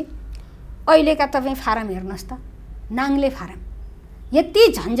गइसकेपछि अहिलेका तपाईँ फारम हेर्नुहोस् त, नाङ्ले फारम यति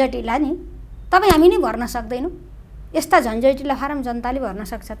झन्झटिला नि, तपाईँ हामी नै भर्न सक्दैनौँ। यस्ता झन्झटिला फारम जनताले भर्न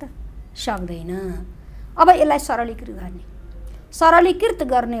सक्छ त? सक्दैन। अब यसलाई सरलीकृत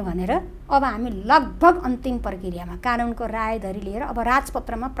गर्ने भनेर अब हामी लगभग अन्तिम प्रक्रियामा कानुनको रायधरी लिएर अब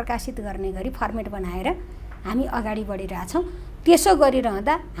राजपत्रमा प्रकाशित गर्ने गरी फर्मेट बनाएर हामी अगाडि बढिरहेछौँ। त्यसो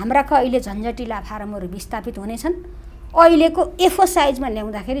गरिरहँदा हाम्रा अहिले झन्झटिला फारमहरू विस्थापित हुनेछन्। अहिलेको एफओ साइजमा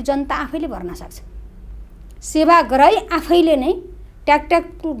ल्याउँदाखेरि जनता आफैले भर्न सक्छ। सेवाग्राही आफैले नै ट्याक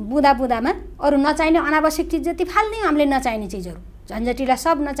बुँदामा अरू नचाहिने अनावश्यक चिज जति फाल्दिउँ, हामीले नचाहिने चिजहरू झन्झटिला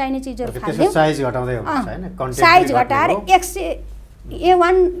सब नचाहिने चिजहरू फाल्दिउँ। साइज घटाएर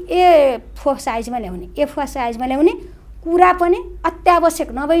A1 A4 साइजमा ल्याउने, A4 साइजमा ल्याउने। कुरा पनि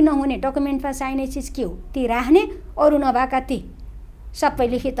अत्यावश्यक नहुने डकुमेन्टमा चाहिने चिज के हो ती राख्ने, अरू नभएका ती सबै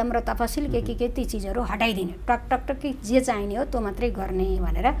लिखितम र तफसिल के ती चिजहरू हटाइदिने। टक जे चाहिने हो त्यो मात्रै गर्ने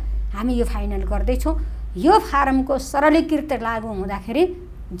भनेर हामी यो फाइनल गर्दैछौँ। यो फारमको सरलीकृत लागू हुँदाखेरि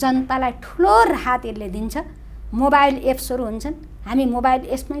जनतालाई ठुलो राहत यसले दिन्छ। मोबाइल एप्सहरू हुन्छन्, हामी मोबाइल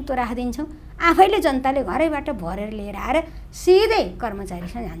एप्समै त्यो राखिदिन्छौँ। आफैले जनताले घरैबाट भरेर लिएर आएर सिधै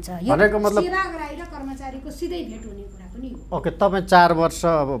कर्मचारीसँग जान्छ। यो सेवाग्राही र कर्मचारीको सिधै भेट हुने कुरा पनि हो। ओके, तपाईँ 4 वर्ष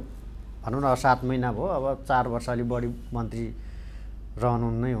अब भनौँ न 7 महिना भयो, अब 4 वर्ष अलि बढी मन्त्री रहनु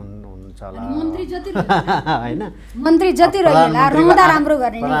नै हुन्छ होला हैन। मन्त्री जति रहिला रहँदा राम्रो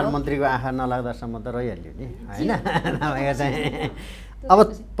गर्ने नि हो। प्रधानमन्त्रीको आँखा नलाग्दासम्म त रहिहाल्यो नि हैन। नभएका चाहिँ अब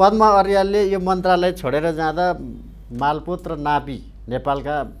पद्मा अर्यालले यो मन्त्रालय छोडेर जाँदा मालपोत र नापी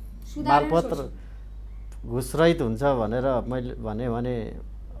नेपालका मालपोत घुसरहित हुन्छ भनेर मैले भने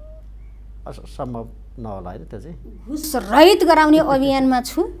सम्भव नहोला हैन। त्यो चाहिँ घुसरहित गराउने अभियानमा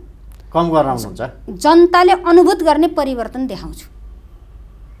छु। कम गराउनुहुन्छ? जनताले अनुभूत गर्ने परिवर्तन देखाउँछु।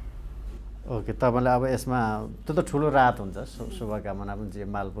 ओके, तपाईँले अब यसमा त्यो त ठुलो राहत हुन्छ, शुभकामना पनि जे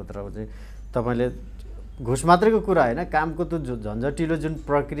मालपोत र चाहिँ तपाईँले घुस मात्रैको कुरा हैन, कामको त्यो झन्झटिलो जुन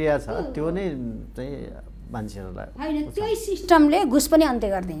प्रक्रिया छ त्यो नै चाहिँ मान्छेहरूलाई हैन। त्यही सिस्टमले घुस पनि अन्त्य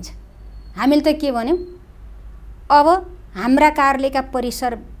गरिदिन्छ। हामीले त के भन्यौँ, अब हाम्रा कार्यालयका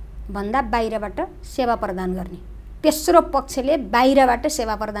परिसरभन्दा बाहिरबाट सेवा प्रदान गर्ने, तेस्रो पक्षले बाहिरबाट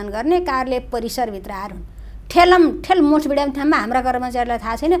सेवा प्रदान गर्ने, कार्यालय परिसरभित्र आएर ठेल मोठ बिडाउने ठाउँमा हाम्रा कर्मचारीलाई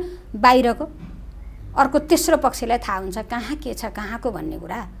थाहा छैन, बाहिरको अर्को तेस्रो पक्षलाई थाहा हुन्छ कहाँ के छ कहाँको भन्ने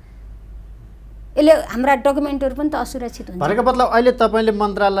कुरा। यसले हाम्रा डकुमेन्टहरू पनि त असुरक्षित हुन्छ। भनेको मतलब अहिले तपाईँले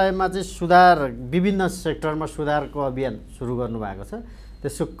मन्त्रालयमा चाहिँ सुधार, विभिन्न सेक्टरमा सुधारको अभियान सुरु गर्नुभएको छ,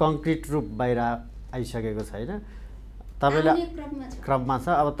 त्यसको कङ्क्रिट रूप बाहिर आइसकेको छैन, तपाईँले क्रममा छ।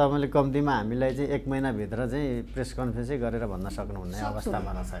 अब तपाईँले कम्तीमा हामीलाई चाहिँ 1 महिनाभित्र चाहिँ प्रेस कन्फरेन्सै गरेर भन्न सक्नुहुने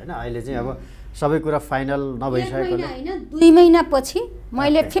अवस्थामा रहेछ हैन। अहिले चाहिँ अब सबै कुरा फाइनल नभइसकेकोले 2 महिनापछि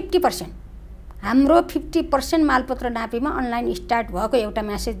मैले 50% हाम्रो 50% मालपत्र नापीमा अनलाइन स्टार्ट भएको एउटा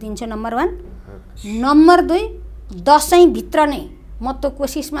मेसेज दिन्छु। नम्बर 1। नम्बर 2, दशैंभित्र नै म त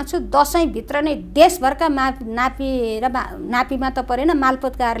कोसिसमा छु, दशैंभित्र नै देशभरका नापी र नापीमा त परेन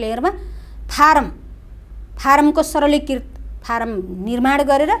मालपोत कार्यालयहरूमा फारमको सरलीकृत फारम निर्माण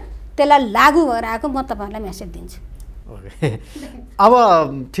गरेर त्यसलाई लागू गराएको म तपाईँहरूलाई मेसेज दिन्छु। ओके, अब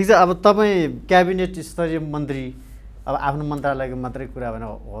ठिक छ। अब तपाईँ क्याबिनेट स्तरीय मन्त्री, अब आफ्नो मन्त्रालयको मात्रै कुरा भएन,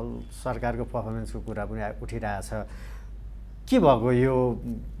 होल सरकारको पर्फर्मेन्सको कुरा पनि उठिरहेछ। के भएको यो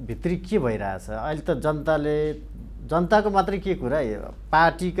भित्री के भइरहेछ अहिले? त जनताको मात्रै के कुरा,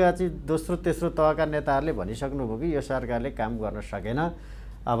 पार्टीका चाहिँ दोस्रो तेस्रो तहका नेताहरूले भनिसक्नुभयो कि यो सरकारले काम गर्न सकेन,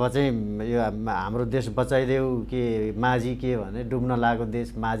 अब चाहिँ यो हाम्रो देश बचाइदेऊ के माझी के भने डुब्न लागेको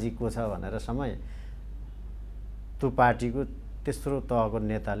देश माझी को छ भनेर समय त्यो पार्टीको तेस्रो तहको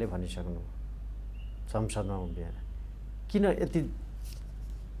नेताले भनिसक्नु संसदमा उभिएर। किन यति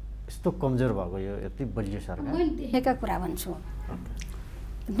यस्तो कमजोर भएको यो यति बलियो सरकार? मैले देखेका कुरा भन्छु।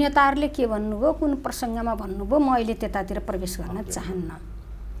 नेताहरूले के भन्नुभयो, कुन प्रसङ्गमा भन्नुभयो, म अहिले त्यतातिर प्रवेश गर्न चाहन्न।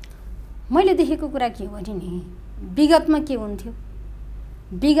 मैले देखेको कुरा के हो भने नि, विगतमा के हुन्थ्यो,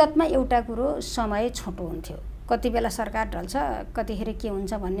 विगतमा एउटा कुरो समय छोटो हुन्थ्यो, कति बेला सरकार ढल्छ कतिखेर के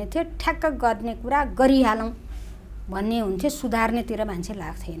हुन्छ भन्ने थियो, ठ्याक्क गर्ने कुरा गरिहालौँ भन्ने हुन्थ्यो, सुधार्नेतिर मान्छे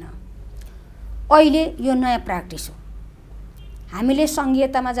लाग्थेन। अहिले यो नयाँ प्र्याक्टिस हो। हामीले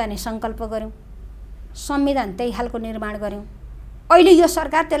सङ्घीयतामा जाने सङ्कल्प गऱ्यौँ, संविधान त्यही खालको निर्माण गऱ्यौँ, अहिले यो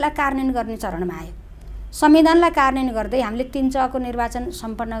सरकार त्यसलाई कार्यान्वयन गर्ने चरणमा आयो। संविधानलाई कार्यान्वयन गर्दै हामीले 3 चरणको निर्वाचन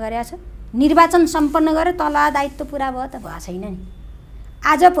सम्पन्न गरेका छ। निर्वाचन सम्पन्न गरेर तल दायित्व पुरा भयो त भएको छैन नि।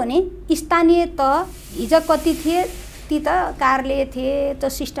 आज पनि स्थानीय तह हिजो कति थिए ती त कार्यालय थिए, त्यो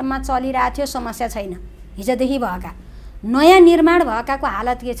सिस्टममा चलिरहेको थियो, समस्या छैन। हिजोदेखि भएका नयाँ निर्माण भएकाको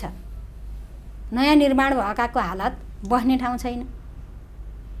हालत के छ? नयाँ निर्माण भएकाको हालत बस्ने ठाउँ छैन,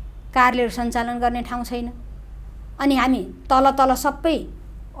 कार्यालयहरू सञ्चालन गर्ने ठाउँ छैन। अनि हामी तल तल सबै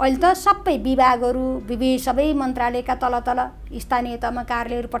अहिले त सबै विभागहरू सबै मन्त्रालयका तल तल स्थानीय तहमा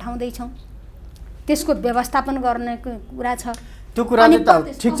कार्यालयहरू पठाउँदैछौँ। त्यसको व्यवस्थापन गर्ने कुरा छ। त्यो कुरा त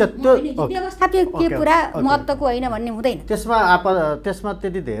ठिक छ, त्यो व्यवस्थापकीय कुरा महत्त्वको होइन भन्ने हुँदैन। त्यसमा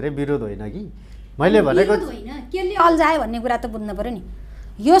त्यति धेरै विरोध होइन कि मैले भनेको होइन, केले अल्झायो भन्ने कुरा त बुझ्नु पर्यो नि।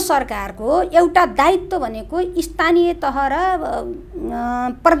 यो सरकारको एउटा दायित्व भनेको स्थानीय तह र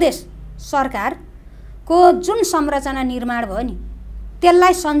प्रदेश सरकारको जुन संरचना निर्माण भयो नि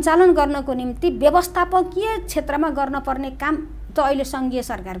त्यसलाई सञ्चालन गर्नको निम्ति व्यवस्थापकीय क्षेत्रमा गर्नुपर्ने काम त अहिले सङ्घीय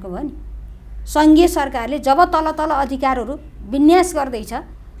सरकारको भयो नि। सङ्घीय सरकारले जब तल तल अधिकारहरू विन्यास गर्दैछ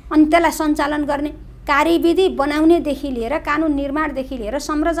अनि त्यसलाई सञ्चालन गर्ने कार्यविधि बनाउनेदेखि लिएर कानुन निर्माणदेखि लिएर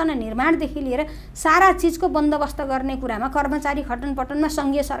संरचना निर्माणदेखि लिएर सारा चिजको बन्दोबस्त गर्ने कुरामा कर्मचारी खटनपटनमा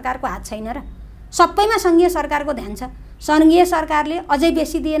सङ्घीय सरकारको हात छैन र? सबैमा सङ्घीय सरकारको ध्यान छ। सङ्घीय सरकारले अझै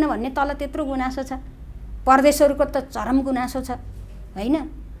बेसी दिएन भन्ने तल त्यत्रो गुनासो छ। प्रदेशहरूको त चरम गुनासो छ होइन।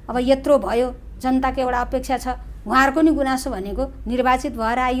 अब यत्रो भयो, जनताको एउटा अपेक्षा छ। उहाँहरूको नि गुनासो भनेको निर्वाचित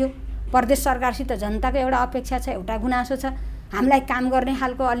भएर आइयो, प्रदेश सरकारसित जनताको एउटा अपेक्षा छ, एउटा गुनासो छ। हामीलाई काम गर्ने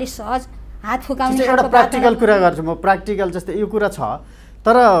खालको अलि सहज हात फुकाउने एउटा प्र्याक्टिकल कुरा गर्छु म। प्र्याक्टिकल जस्तै यो कुरा छ,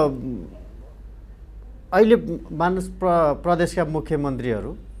 तर अहिले मानिस प्रदेशका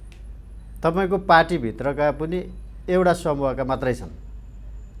मुख्यमन्त्रीहरू तपाईँको पार्टीभित्रका पनि एउटा समूहका मात्रै छन्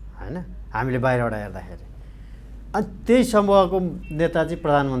होइन, हामीले बाहिरबाट हेर्दाखेरि। अनि त्यही समूहको नेता चाहिँ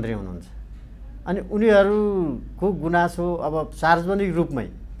प्रधानमन्त्री हुनुहुन्छ। अनि उनीहरूको गुनासो अब सार्वजनिक रूपमै,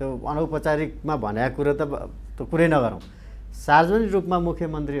 त्यो अनौपचारिकमा भनेको कुरो त कुरै नगरौँ, सार्वजनिक रूपमा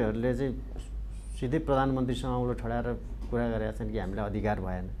मुख्यमन्त्रीहरूले चाहिँ सिधै प्रधानमन्त्रीसँग औलो ठडाएर कुरा गरेका छन् कि हामीलाई अधिकार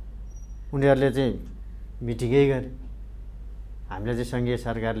भएन। उनीहरूले चाहिँ मिटिङै गरे, हामीले चाहिँ सङ्घीय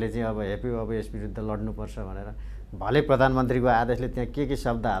सरकारले चाहिँ अब अब यस विरुद्ध लड्नुपर्छ भनेर। भले प्रधानमन्त्रीको आदेशले त्यहाँ के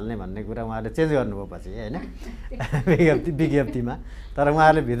शब्द हाल्ने भन्ने कुरा उहाँहरूले चेन्ज गर्नुभयो पछि होइन विज्ञप्तिमा, तर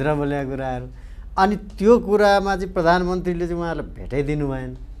उहाँहरूले भित्र बोलेका कुराहरू। अनि त्यो कुरामा चाहिँ प्रधानमन्त्रीले चाहिँ उहाँहरूलाई भेटाइदिनु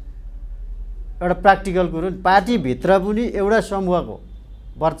भएन। एउटा प्र्याक्टिकल कुरो, पार्टीभित्र पनि एउटा समूहको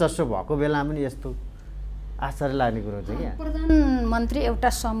वर्चस्व भएको बेलामा पनि यस्तो आश्चर्य लाग्ने कुरो छ क्या। प्रधानमन्त्री एउटा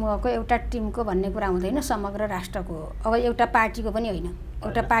समूहको एउटा टिमको भन्ने कुरा हुँदैन, समग्र राष्ट्रको हो। अब एउटा पार्टीको पनि होइन,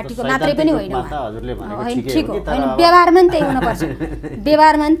 एउटा पार्टीको मात्रै पनि होइन। ठिक हो, होइन, व्यवहारमा पनि त्यही हुनुपर्छ,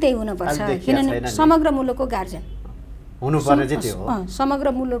 व्यवहारमा पनि त्यही हुनुपर्छ। किनभने समग्र मुलुकको गार्जियन हुनुपर्ने चाहिँ त्यो हो।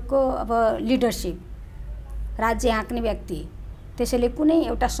 समग्र मुलुकको अब लिडरसिप, राज्य हाँक्ने व्यक्ति, त्यसैले कुनै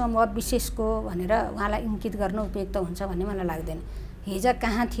एउटा समूह विशेषको भनेर उहाँलाई इङ्कित गर्न उपयुक्त हुन्छ भन्ने मलाई लाग्दैन। हिजो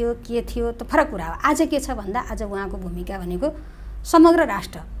कहाँ थियो, के थियो त फरक कुरा हो। आज के छ भन्दा आज उहाँको भूमिका भनेको समग्र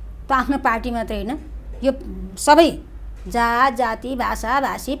राष्ट्र, त आफ्नो पार्टी मात्रै होइन, यो सबै जात जाति भाषा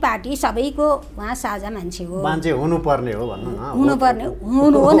भाषी पार्टी सबैको उहाँ साझा मान्छे हो, मान्छे हुनुपर्ने हो भन्नु न। हुनुपर्ने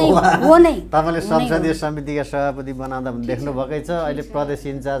हो नै। तपाईँले संसदीय समितिका सभापति बनाउँदा देख्नु भएकै छ, अहिले प्रदेश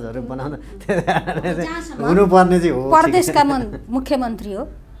इन्चार्जहरू बनाउँदा हुनुपर्ने चाहिँ हो। प्रदेशका मुख्यमन्त्री हो,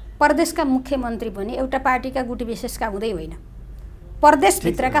 प्रदेशका मुख्यमन्त्री पनि एउटा पार्टीका गुटी विशेषका हुँदै होइन,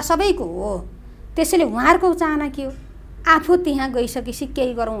 प्रदेशभित्रका सबैको हो। त्यसैले उहाँहरूको चाहना के हो? आफू त्यहाँ गइसकेपछि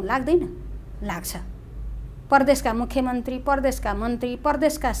केही गरौँ लाग्दैन? लाग्छ। प्रदेशका मुख्यमन्त्री, प्रदेशका मन्त्री,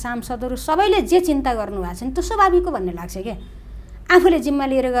 प्रदेशका सांसदहरू सबैले जे चिन्ता गर्नुभएको छ नि त्यो स्वाभाविक हो भन्ने लाग्छ क्या। आफूले जिम्मा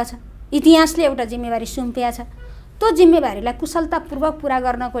लिएर गएको छ, इतिहासले एउटा जिम्मेवारी सुम्पिया छ, त्यो जिम्मेवारीलाई कुशलतापूर्वक पुरा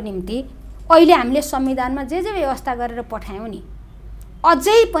गर्नको निम्ति अहिले हामीले संविधानमा जे व्यवस्था गरेर पठायौँ नि,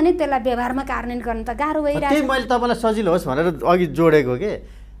 अझै पनि त्यसलाई व्यवहारमा कार्यान्वयन गर्न त गाह्रो भइरहेको छ। त्यही मैले तपाईँलाई सजिलो होस् भनेर अघि जोडेको के,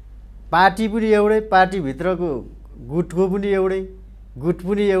 पार्टी पनि एउटै, पार्टीभित्रको गुटको पनि एउटै, गुट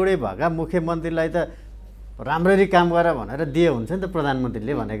पनि एउटै भएका मुख्यमन्त्रीलाई त राम्ररी काम गर भनेर दिए हुन्छ नि त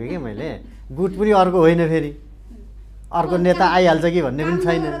प्रधानमन्त्रीले भनेको के मैले। गुट पनि अर्को होइन, फेरि अर्को नेता आइहाल्छ कि भन्ने पनि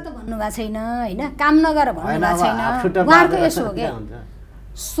छैन, भन्नुभएको छैन होइन, काम नगर भन्नुभएको छैन। उहाँहरूको यसो हो क्या,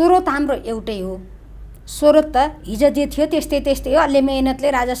 स्रोत हाम्रो एउटै हो। स्रोत त हिजो जे थियो त्यस्तै त्यस्तै हो। अलि मेहनतले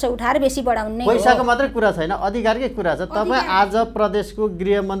राजस्व उठाएर बेसी बढाउने, पैसाको मात्रै कुरा छैन, अधिकारकै कुरा छ। तपाईँ आज प्रदेशको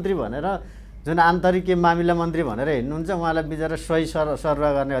गृहमन्त्री भनेर, जुन आन्तरिक मामिला मन्त्री भनेर हिँड्नुहुन्छ, उहाँलाई बिचरा सही सरुवा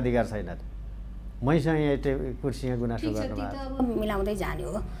गर्ने अधिकार छैन। मैसँग यहाँ कुर्सीमा गुनासो गर्नुभएको मिलाउँदै जाने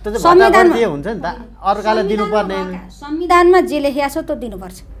हो। संविधानमा हुन्छ नि त, अर्कालाई दिनुपर्ने। संविधानमा जे लेखिया छ त्यो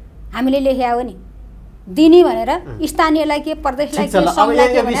दिनुपर्छ, हामीले लेख्या हो नि। दिने भनेर स्थानीयलाई के प्रदेशलाई के सङ्घलाई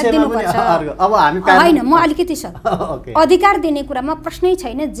के भनेर दिनुपर्छ। होइन, म अलिकति छ अधिकार दिने कुरामा प्रश्नै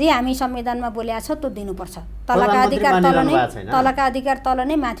छैन। जे हामी संविधानमा बोलेको छ त्यो दिनुपर्छ। तलका अधिकार तल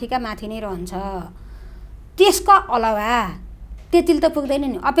नै, माथिका माथि नै रहन्छ। त्यसका अलावा त्यतिले त पुग्दैन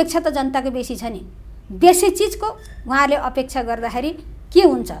नि। अपेक्षा त जनताको बेसी छ नि। बेसी चिजको उहाँहरूले अपेक्षा गर्दाखेरि के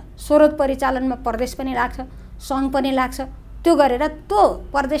हुन्छ, स्रोत परिचालनमा प्रदेश पनि लाग्छ, सङ्घ पनि लाग्छ। त्यो गरेर त्यो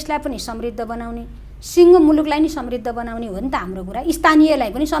प्रदेशलाई पनि समृद्ध बनाउने, सिङ्गो मुलुकलाई नि समृद्ध बनाउने हो नि त हाम्रो कुरा। स्थानीयलाई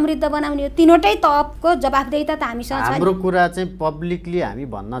पनि समृद्ध बनाउने हो। तीनवटै तहको जवाफदेहिता त हामीसँग छ। हाम्रो कुरा चाहिँ पब्लिकली हामी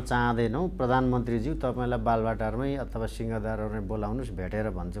भन्न चाहँदैनौँ प्रधानमन्त्रीज्यू तपाईँलाई बालबाटारमै अथवा सिंहदरबारमै बोलाउनुहोस् भेटेर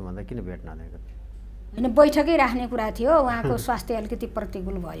भन्छु भन्दा किन भेट्न दिएको? होइन, बैठकै राख्ने कुरा थियो। उहाँको स्वास्थ्य अलिकति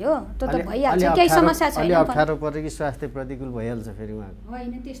प्रतिकूल भयो। त्यो त भइहाल्छ, केही समस्या छैन। अलि अप्ठ्यारो पऱ्यो कि स्वास्थ्य प्रतिकूल भइहाल्छ फेरि उहाँको?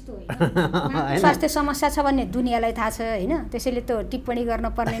 होइन, त्यस्तो होइन। स्वास्थ्य समस्या छ भन्ने दुनियाँलाई थाहा छ होइन, त्यसैले त्यो टिप्पणी गर्न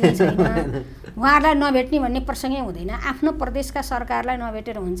पर्ने नै छैन। उहाँहरूलाई नभेट्ने भन्ने प्रसङ्गै हुँदैन। आफ्नो प्रदेशका सरकारलाई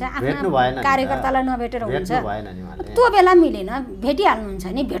नभेटेर हुन्छ, आफ्नो कार्यकर्तालाई नभेटेर हुन्छ। त्यो बेला मिलेन, भेटिहाल्नुहुन्छ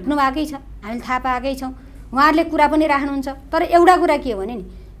नि। भेट्नु भएकै छ, हामीले थाहा पाएकै छौँ। उहाँहरूले कुरा पनि राख्नुहुन्छ। तर एउटा कुरा के हो भने नि,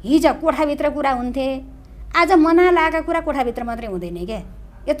 हिजो कोठाभित्र कुरा हुन्थे, आज मना लागेका कुरा कोठाभित्र मात्रै हुँदैन क्या।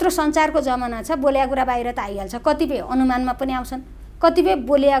 यत्रो सञ्चारको जमाना छ, बोलेका कुरा बाहिर त आइहाल्छ। कतिपय अनुमानमा पनि आउँछन्, कतिपय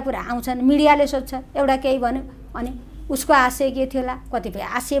बोलेका कुरा आउँछन्, मिडियाले सोध्छ एउटा केही भन्यो अनि उसको आशय के थियो होला, कतिपय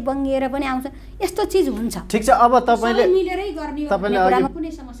आशय बङ्गिएर पनि आउँछन्। यस्तो चिज हुन्छ। ठिक छ। अब तपाईँले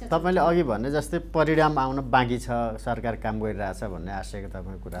तपाईँले अघि भन्ने जस्तै परिणाम आउन बाँकी छ, सरकार काम गरिरहेछ भन्ने आशयको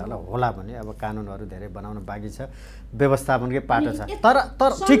तपाईँको कुरा होला भने अब कानुनहरू धेरै बनाउन बाँकी छ, व्यवस्थापनकै पाटो छ। तर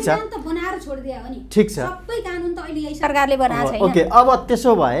ठिक छ, ठिक छ, सबै कानुन त अहिले यही सरकारले बनाएको छैन। ओके, अब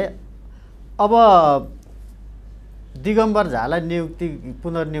त्यसो भए अब दिगम्बर झालाई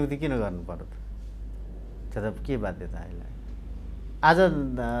पुनर्नियुक्ति किन गर्नु पर्यो त? त्यो त के बाध्यता अहिले? आज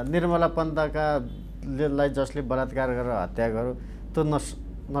निर्मला पन्तकालाई जसले बलात्कार गरेर हत्या गर्यो त्यो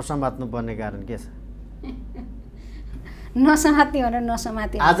नसमात्नु पर्ने कारण के छ? नसमात्ने भनेर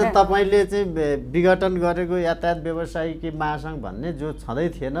नसमात्ने। आज तपाईँले चाहिँ विघटन गरेको यातायात व्यवसायिकी महासङ्घ भन्ने जो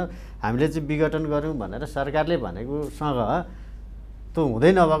छँदै थिएन, हामीले चाहिँ विघटन गऱ्यौँ भनेर सरकारले भनेकोसँग त्यो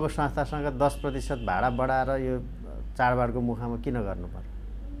हुँदै नभएको संस्थासँग 10% भाडा बढाएर यो चाडबाडको मुखमा किन गर्नु पर्यो?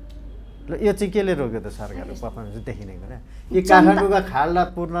 ल यो चाहिँ केले रोक्यो त सरकारको पर्फर्मेन्स देखिने कुरा? यो काठमाडौँका खाल्डा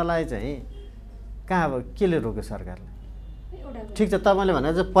पुर्नलाई चाहिँ कहाँ अब केले रोक्यो सरकारले? ठिक छ, तपाईँले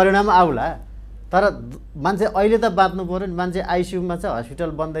भने चाहिँ परिणाम आउला, तर मान्छे अहिले त बाँच्नु पऱ्यो नि। मान्छे आइसियुमा छ,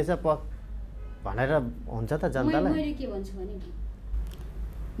 हस्पिटल बन्दैछ भनेर हुन्छ त जनतालाई? मैले के भन्छु भने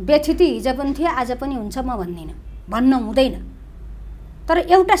व्यथिति हिजो पनि थियो, आज पनि हुन्छ म भन्दिनँ, भन्न हुँदैन। तर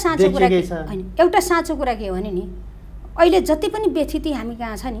एउटा साँचो कुरा होइन, एउटा साँचो कुरा के हो भने नि, अहिले जति पनि व्यथिति हामी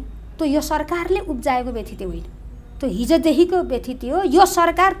कहाँ छ नि, त्यो यो सरकारले उब्जाएको व्यथिति होइन, त्यो हिजोदेखिको व्यथिति हो। यो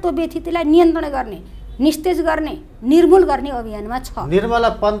सरकार त्यो व्यथितिलाई नियन्त्रण गर्ने, निस्तेज गर्ने, निर्मूल गर्ने अभियानमा छ। निर्मला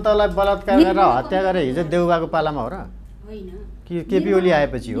पन्तलाई बलात्कार गरेर हत्या गरेर हिजो देउबाको पालामा हो र? होइन, केपी ओली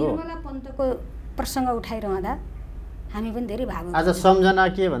आएपछि हो। निर्मला पन्तको प्रसङ्ग उठाइरहँदा हामी पनि धेरै भावुक। आज सम्झना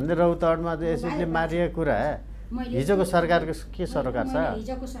के भन्दै रौतहटमा यसरी मारिएको कुरा हिजोको सरकारको के सरकार छ?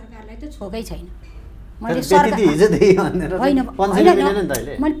 हिजोको सरकारलाई त छोकै छैन। मैले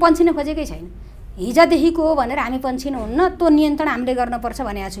पन्छिन खोजेकै छैन। हिजोदेखिको हो भनेर हामी पन्छिनु हुन्न, त्यो नियन्त्रण हामीले गर्नुपर्छ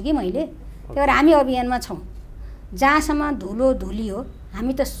भनेको छु कि मैले। त्यही भएर हामी अभियानमा छौँ। जहाँसम्म धुलो धुली हो,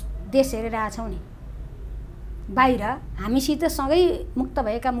 हामी त देश हेरेर आछौँ नि। बाहिर हामीसित सँगै मुक्त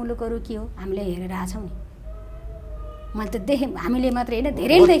भएका मुलुकहरू के हो हामीले हेरेर आछौँ नि। मैले त देखेँ, हामीले मात्रै होइन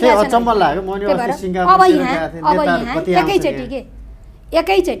धेरैले देखेका छन्। अब यहाँ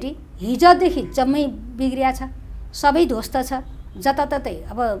एकैचोटि हिजोदेखि जम्मै बिग्रिया छ, सबै ध्वस्त छ,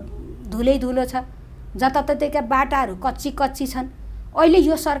 जताततै अब धुलै धुलो छ, जताततैका बाटाहरू कच्ची छन्। अहिले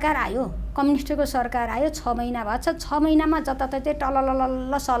यो सरकार आयो, कम्युनिस्टको सरकार आयो, 6 महिना भएको छ। 6 महिनामा जताततै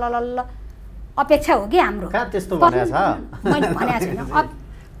टललल्ल सललल्ल अपेक्षा हो कि हाम्रो? त्यस्तो भनेको छ मैले भनेको छैन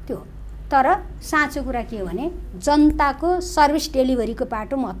त्यो। तर साँचो कुरा के हो भने जनताको सर्भिस डेलिभरीको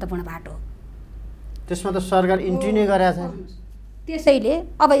बाटो महत्त्वपूर्ण बाटो हो। त्यसमा त सरकार इन्ट्री नै गरेको छ।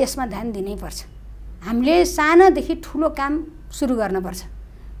 त्यसैले अब यसमा ध्यान दिनैपर्छ। हामीले सानोदेखि ठुलो काम सुरु गर्नुपर्छ।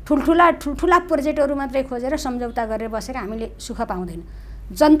 ठुल्ठुला प्रोजेक्टहरू मात्रै खोजेर सम्झौता गरेर बसेर हामीले सुख पाउँदैन।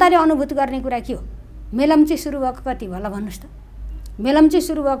 जनताले अनुभूति गर्ने कुरा के हो? मेलम्ची सुरु भएको कति भयो ल भन्नुहोस् त? मेलम्ची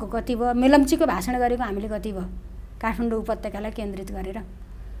सुरु भएको कति भयो? मेलम्चीको भाषण गरेको हामीले कति भयो काठमाडौँ उपत्यकालाई केन्द्रित गरेर?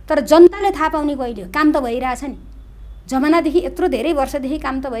 तर जनताले थाहा पाउने कहिले हो? काम त भइरहेछ नि। जमानादेखि यत्रो धेरै वर्षदेखि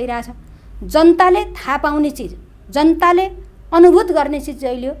काम त भइरहेछ। जनताले थाहा पाउने चिज, जनताले अनुभूत गर्ने चिज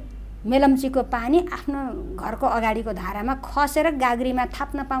जहिले हो मेलम्चीको पानी आफ्नो घरको अगाडिको धारामा खसेर गाग्रीमा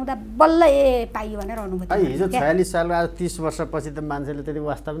थाप्न पाउँदा बल्ल पाइयो भनेर अनुभूति हिजो 46 सालको आज 30 वर्षपछि त मान्छेले त्यति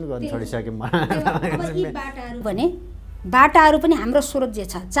वास्ता पनि गर्न छोडिसके भने बाटाहरू पनि हाम्रो स्रोत जे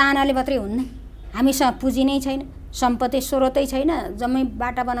छ चाहनाले मात्रै हुन्न हामीसँग पुँजी नै छैन सम्पत्ति स्रोतै छैन जम्मै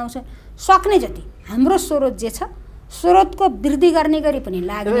बाटा बनाउँछ सक्ने जति हाम्रो स्रोत जे छ स्रोतको वृद्धि गर्ने गरी पनि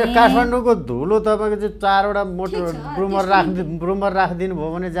लाग्ने काठमाडौँको धुलो तपाईँको चाहिँ 4वटा मोटर ब्रुमर राखिदिनु भयो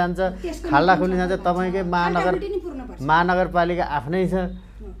भने जान्छ खाल्डा खुल्ली जान्छ तपाईँकै महानगरपालिका आफ्नै छ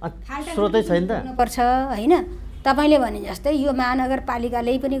स्रोतै छैन त पर्छ हैन तपाईँले भने जस्तै यो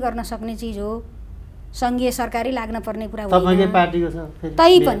महानगरपालिकाले पनि गर्न सक्ने चिज हो सङ्घीय सरकारी लाग्न पर्ने कुरा हो तपाईँकै पार्टीको छ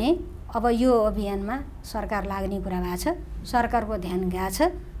तै पनि अब यो अभियानमा सरकार लाग्ने कुरा भएको छ सरकारको ध्यान गएको छ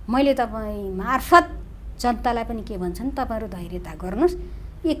मैले तपाईँ मार्फत जनतालाई पनि के भन्छन् तपाईँहरू धैर्यता गर्नुहोस्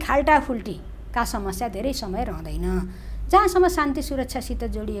यी खाल्टाखुल्टीका समस्या धेरै समय रहँदैन जहाँसम्म शान्ति सुरक्षासित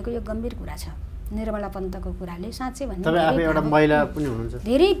जोडिएको यो गम्भीर कुरा छ निर्मला पन्तको कुराले साँच्चै भन्ने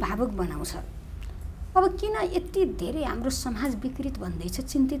धेरै भावुक बनाउँछ अब किन यति धेरै हाम्रो समाज विकृत भन्दैछ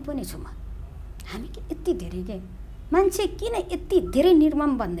चिन्तित पनि छु म हामी यति धेरै के मान्छे किन यति धेरै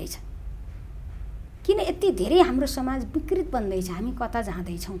निर्मम बन्दैछ किन यति धेरै हाम्रो समाज विकृत बन्दैछ हामी कता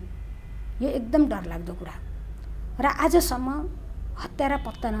जाँदैछौँ यो एकदम डरलाग्दो कुरा र आजसम्म हत्यारा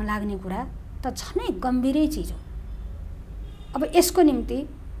पत्ता नलाग्ने कुरा त झनै गम्भीरै चिज हो अब यसको निम्ति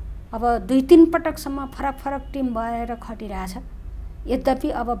अब 2-3 पटकसम्म फरक फरक टिम भएर खटिरहेछ यद्यपि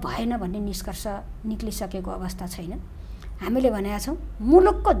अब भएन भन्ने निष्कर्ष निक्लिसकेको अवस्था छैन हामीले भनेका छौँ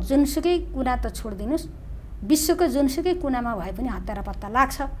मुलुकको जुनसुकै कुना त छोडिदिनुहोस् विश्वको जुनसुकै कुनामा भए पनि हत्यारा पत्ता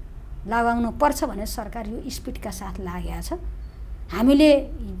लाग्छ लगाउनु पर्छ भनेर सरकार यो स्पिडका साथ लागेको छ हामीले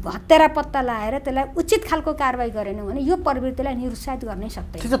हत्यारा पत्ता लगाएर त्यसलाई उचित खालको कारबाही गरेनौँ भने यो प्रवृत्तिलाई निरुत्साहित गर्नै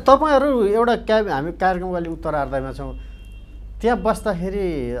सक्दैन तपाईँहरू एउटा हामी कार्यक्रमको अलि उत्तरार्धमा छौँ त्यहाँ बस्दाखेरि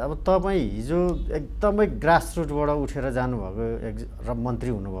अब तपाईँ हिजो एकदमै ग्रासरुटबाट उठेर जानुभएको र मन्त्री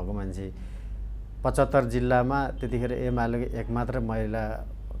हुनुभएको मान्छे 75 जिल्लामा त्यतिखेर एमालेको एकमात्र महिला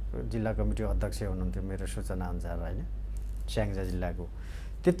जिल्ला कमिटी अध्यक्ष हुनुहुन्थ्यो मेरो सूचना अनुसार होइन स्याङ्जा जिल्लाको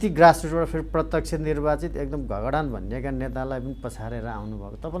त्यति ग्रासरुटबाट फेरि प्रत्यक्ष निर्वाचित एकदम घगडान भनिएका नेतालाई पनि पछारेर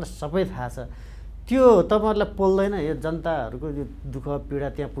आउनुभएको तपाईँलाई सबै थाहा छ त्यो तपाईँहरूलाई पोल्दैन यो जनताहरूको यो दुःख पीडा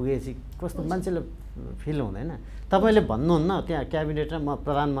त्यहाँ पुगेपछि कस्तो मान्छेले फिल हुँदैन तपाईँले भन्नुहुन्न त्यहाँ क्याबिनेटमा म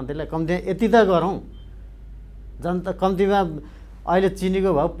प्रधानमन्त्रीलाई कम्ती यति त गरौँ जनता कम्तीमा अहिले चिनीको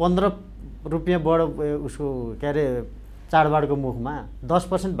भाउ 15 रुपियाँ बढो उसको के अरे चाडबाडको मुखमा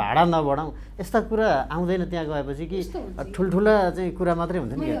 10% भाडा नबढाउँ यस्ता कुरा आउँदैन त्यहाँ गएपछि कि ठुल्ठुला चाहिँ कुरा मात्रै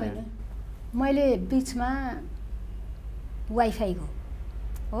हुन्छ नि मैले बिचमा वाइफाईको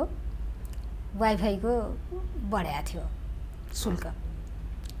हो वाइफाईको बढाएको थियो शुल्क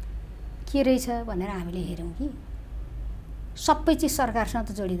के रहेछ भनेर हामीले हेऱ्यौँ कि सबै चिज सरकारसँग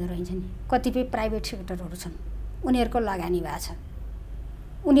त जोडिँदो रहेछ नि कतिपय प्राइभेट सेक्टरहरू छन् उनीहरूको लगानी भएको छ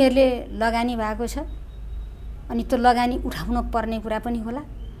उनीहरूले लगानी भएको छ अनि त्यो लगानी उठाउन पर्ने कुरा पनि होला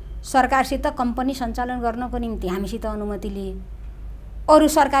सरकारसित कम्पनी सञ्चालन गर्नको निम्ति हामीसित अनुमति लिए अरू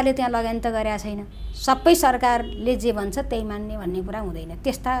सरकारले त्यहाँ लगानी त गरेका छैन सबै सरकारले जे भन्छ त्यही मान्ने भन्ने कुरा हुँदैन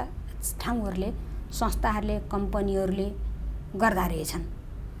त्यस्ता ठाउँहरूले संस्थाहरूले कम्पनीहरूले गर्दा रहेछन्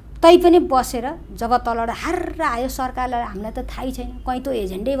तैपनि बसेर जब तलबाट हार आयो सरकारलाई हामीलाई त थाहै छैन कहीँ त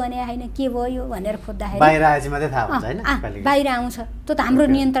एजेन्डै भने होइन के भयो भनेर खोज्दाखेरि बाहिर आएपछि मात्रै थाहा हुन्छ हैन बाहिर आउँछ त्यो त हाम्रो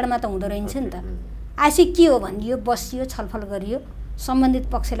नियन्त्रणमा त हुँदो रहेछ नि त आशी के हो भनियो बसियो छलफल गरियो सम्बन्धित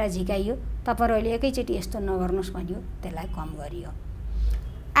पक्षलाई झिकाइयो तपाईहरु अहिले एकैचोटि यस्तो नगर्नुस् भनियो त्यसलाई कम गरियो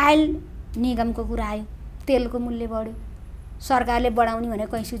आयल निगमको कुरा आयो तेलको मूल्य बढ्यो सरकारले बढाउने भने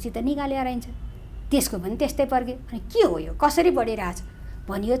कहीं सूची त निकालेर आइन्छ त्यसको पनि त्यस्तै पर्के अनि के हो यो कसरी बढिरहेछ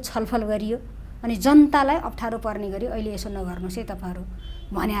भनियो छलफल गरियो अनि जनतालाई अप्ठ्यारो पर्ने गरी अहिले यसो नगर्नुस् है तपाईहरु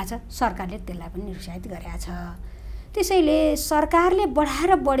भनेको छ सरकारले त्यसलाई पनि निरुत्साहित गरेको छ त्यसैले सरकारले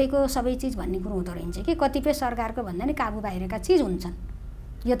बढाएर बढेको सबै चीज भन्ने कुरो हुँदो रहेछ कि कतिपय सरकारको भन्दा नि काबु बाहिरका चीज हुन्छन्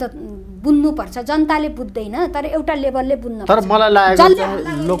यो त बुझ्नु पर्छ जनताले बुझ्दैन तर एउटा लेभलले बुझ्न तर मलाई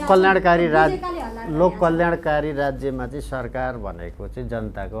लागेको लोक कल्याणकारी राज्यमा चाहिँ सरकार भनेको चाहिँ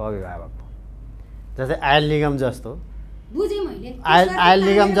जनताको अभिभावक हो जस्तै आयल निगम जस्तो बुझे मैले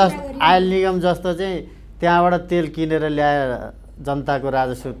आयल निगम जस्तो चाहिँ त्यहाँबाट तेल किनेर ल्याएर जनताको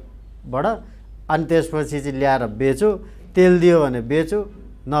राजस्वबाट अनि त्यसपछि चाहिँ ल्याएर बेच्यो तेल दियो भने बेच्यो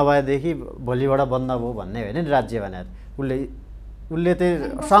नभएदेखि भोलिबाट बन्द भयो भन्ने होइन नि राज्य भनेर उसले चाहिँ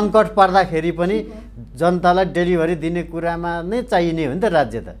सङ्कट पर्दाखेरि पनि जनतालाई डेलिभरी दिने कुरामा नै चाहिने हो नि त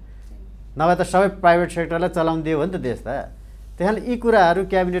राज्य त नभए त सबै प्राइभेट सेक्टरलाई चलाउन दियो हो नि त देश त त्यहाँ यी कुराहरू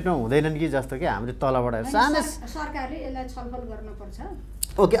क्याबिनेटमा हुँदैनन् कि जस्तो कि हामीले तलबाट सानो सरकारले यसलाई छलफल गर्न पर्छ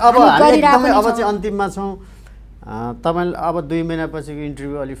ओके अब हामी एकदमै अब चाहिँ अन्तिममा छौँ तपाईँले अब 2 महिनापछिको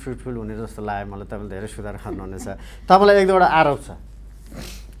इन्टरभ्यू अलिक फ्रुटफुल हुने जस्तो लाग्यो मलाई। तपाईँले धेरै सुधार गर्नुहुनेछ। तपाईँलाई एक दुईवटा आरोप छ।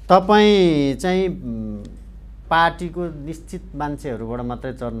 तपाईँ चाहिँ पार्टीको निश्चित मान्छेहरूबाट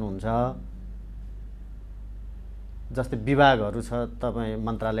मात्रै चढ्नुहुन्छ, जस्तै विभागहरू छ, तपाईँ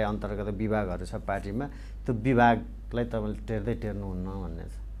मन्त्रालय अन्तर्गत विभागहरू छ पार्टीमा, त्यो विभागलाई तपाईँले टेर्नुहुन्न भन्ने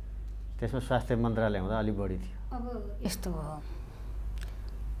छ। त्यसमा स्वास्थ्य मन्त्रालय हुँदा अलिक बढी थियो। अब यस्तो हो,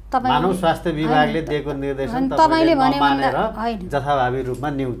 मानव स्वास्थ्य विभागले दिएको निर्देशन तपाईँले नमानेर जथाभावी रूपमा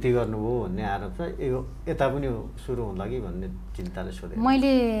नियुक्ति गर्नुभयो भन्ने आरोप छ। यो यता पनि सुरु होला कि भन्ने चिन्ताले सोधे।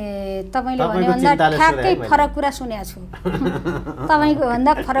 मैले तपाईँले भन्दा ठ्याक्कै फरक कुरा सुनेको छु। तपाईँको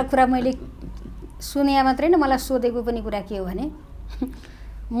भन्दा फरक कुरा मैले सुने मात्रै न, मलाई सोधेको पनि कुरा के हो भने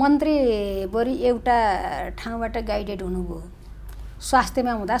मन्त्री बरु एउटा ठाउँबाट गाइडेड हुनुभयो।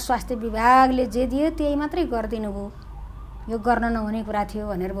 स्वास्थ्यमा हुँदा स्वास्थ्य विभागले जे दियो त्यही मात्रै गरिदिनु भयो, यो गर्न नहुने कुरा थियो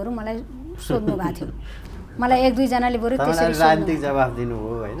भनेर बरु मलाई सोध्नु भएको थियो। मलाई 1-2 जनाले बरु त्यसरी राजनीतिक जवाफ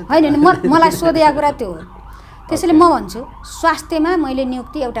दिनुभयो होइन, मलाई सोधेको कुरा त्यो हो। त्यसैले म भन्छु स्वास्थ्यमा मैले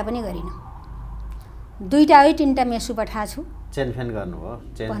नियुक्ति एउटा पनि गरिनँ। 2टा है 3टा मेसु पठाएको छु। चेनफेन गर्नुभयो।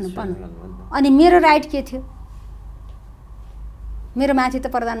 अनि मेरो राइट के थियो? मेरो माथि त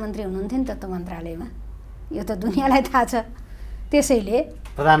प्रधानमन्त्री हुनुहुन्थ्यो नि त मन्त्रालयमा, यो त दुनियाँलाई थाहा छ। त्यसैले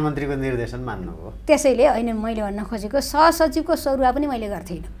प्रधानमन्त्रीको निर्देशन मान्नुभयो। त्यसैले होइन, मैले भन्न खोजेको सहसचिवको सरुवा पनि मैले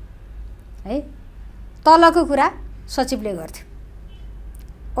गर्थेन है। तलको कुरा सचिवले गर्थ्यो,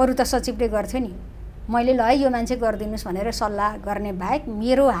 अरू त सचिवले गर्थ्यो नि। मैले ल है यो मान्छे गरिदिनुहोस् भनेर सल्लाह गर्ने बाहेक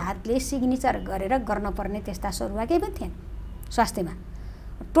मेरो हातले सिग्नेचर गरेर गर्नुपर्ने त्यस्ता सरुवा केही पनि थिएन स्वास्थ्यमा।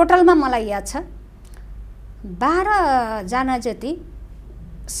 टोटलमा मलाई याद छ 12 जना जति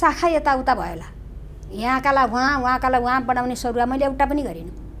शाखा यताउता भयो होला। यहाँकालाई वहाँ बढाउने सरुवा मैले एउटा पनि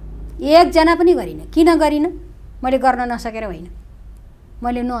गरिनँ, 1 जना पनि गरिनँ। किन गरिनँ? मैले गर्न नसकेर होइन,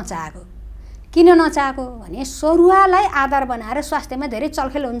 मैले नचाहेको। किन नचाहेको भने सरुवालाई आधार बनाएर स्वास्थ्यमा धेरै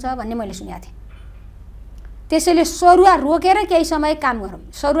चलखेल हुन्छ भन्ने मैले सुनेको थिएँ। त्यसैले सरुवा रोकेर केही समय काम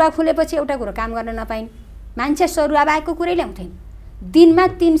गरौँ। सरुवा खुलेपछि एउटा कुरो काम गर्न नपाइन्, मान्छे सरुवा बाहेकको कुरै ल्याउँथेन। दिनमा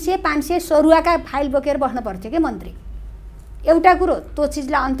 300-500 सरुवाका फाइल बोकेर बस्न पर्थ्यो क्या मन्त्री। एउटा कुरो त्यो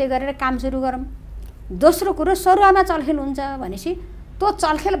चिजलाई अन्त्य गरेर काम सुरु गरौँ। दोस्रो कुरो सरुवामा चलखेल हुन्छ भनेपछि त्यो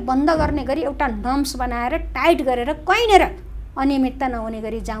चलखेल बन्द गर्ने गरी एउटा नर्म्स बनाएर टाइट गरेर कहीँनिर अनियमितता नहुने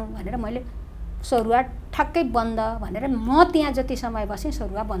गरी जाउँ भनेर मैले सरुवा ठक्कै बन्द भनेर म त्यहाँ जति समय बसेँ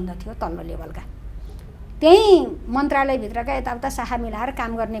सरुवा बन्द थियो तल्लो लेभलका। त्यही मन्त्रालयभित्रका यताउता शाखा मिलाएर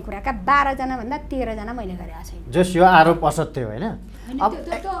काम गर्ने कुराका 12 जना भन्दा 13 जना मैले गरेको छैन। जस यो आरोप असत्य होइन। अब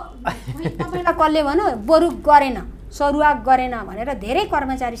तपाईँलाई कसले भन्यो बरु गरेन, सरुवा गरेन भनेर धेरै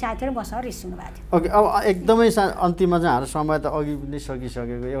कर्मचारी साथीहरू बसेर रिसाउनु भएको थियो। ओके, अब एकदमै अन्तिममा चाहिँ हाम्रो समय त अघि पनि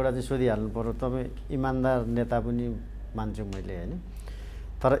सकिसकेको। एउटा चाहिँ सोधिहाल्नु पर्यो, तपाईँ इमान्दार नेता पनि मान्छु मैले होइन,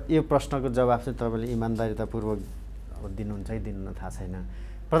 तर यो प्रश्नको जवाब चाहिँ तपाईँले इमान्दारितापूर्वक अब दिनुहुन्छ कि दिनुहुन्न थाहा छैन।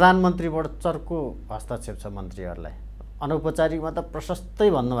 प्रधानमन्त्रीबाट चर्को हस्तक्षेप छ मन्त्रीहरूलाई, अनौपचारिकमा त प्रशस्तै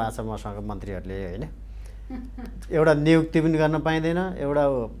भन्नुभएको छ मसँग मन्त्रीहरूले होइन। एउटा नियुक्ति पनि गर्न पाइँदैन, एउटा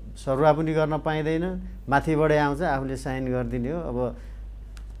सरुवा पनि गर्न पाइँदैन, माथिबाटै आउँछ आफूले साइन गरिदिने हो अब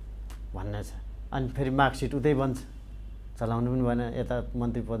भन्ने छ। अनि फेरि मार्कसिट उतै बन्छ, चलाउनु पनि भएन। यता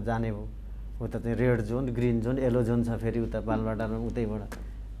मन्त्री पद जाने भयो, उता चाहिँ red John, green John, yellow John छ, फेरि उता बालबाटारमा उतैबाट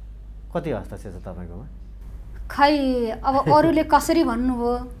कति हस्तक्षेप छ तपाईँकोमा? खै अब अरूले कसरी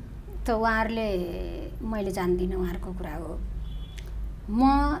भन्नुभयो त उहाँहरूले मैले जान्दिनँ, उहाँहरूको कुरा हो। म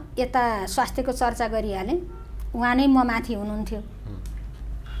यता स्वास्थ्यको चर्चा गरिहालेँ, उहाँ नै म माथि हुनुहुन्थ्यो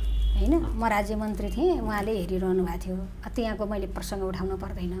होइन, म राज्य मन्त्री थिएँ, उहाँले हेरिरहनु भएको थियो। त्यहाँको मैले प्रसङ्ग उठाउनु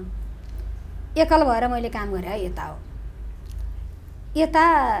पर्दैन। एकल भएर मैले काम गरेँ यता हो। यता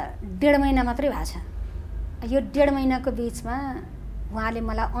 1.5 महिना मात्रै भएको छ। यो 1.5 महिनाको बिचमा उहाँले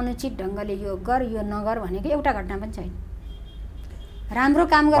मलाई अनुचित ढङ्गले यो गर यो नगर भनेको एउटा घटना पनि छैन। राम्रो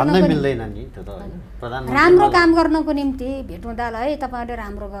काम गर्नको निम्ति भेटुँदालाई है तपाईँहरूले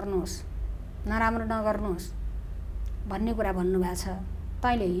राम्रो गर्नुहोस्, नराम्रो नगर्नुहोस् भन्ने कुरा भन्नुभएको छ।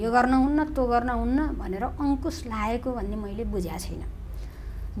 तैँले यो गर्नुहुन्न त्यो गर्नुहुन्न भनेर अङ्कुश लागेको भन्ने मैले बुझेको छैन।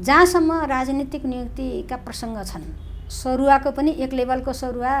 जहाँसम्म राजनीतिक नियुक्तिका प्रसङ्ग छन्, सरुवाको पनि 1 लेभलको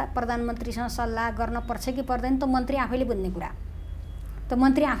सरुवा प्रधानमन्त्रीसँग सल्लाह गर्न पर्छ कि पर्दैन त मन्त्री आफैले बुझ्ने कुरा। त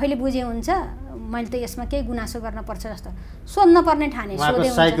मन्त्री आफैले बुझे हुन्छ, मैले त यसमा केही गुनासो गर्न पर्छ जस्तो सोध्न पर्ने ठाने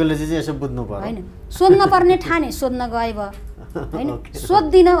साइकोलोजी चाहिँ यसो बुझ्नु पर्यो होइन। सोध्न पर्ने ठाने सोध्न गए भयो होइन,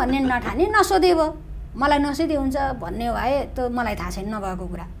 सोध्दिनँ भन्ने नठाने नसोधे भयो। मलाई नसोधे हुन्छ भन्ने भए त मलाई थाहा छैन नभएको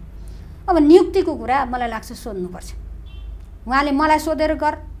कुरा। अब नियुक्तिको कुरा मलाई लाग्छ सोध्नुपर्छ। उहाँले मलाई सोधेर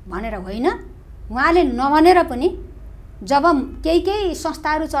गर भनेर होइन, उहाँले नभनेर पनि जब केही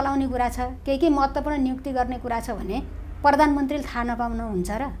संस्थाहरू चलाउने कुरा छ, केही महत्त्वपूर्ण नियुक्ति गर्ने कुरा छ भने प्रधानमन्त्रीले थाहा नपाउनु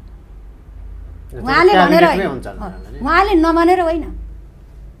हुन्छ र उहाँले उहाँले नभनेर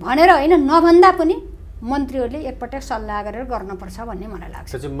होइन नभन्दा पनि मन्त्रीहरूले एकपटक सल्लाह गरेर गर्नुपर्छ भन्ने मलाई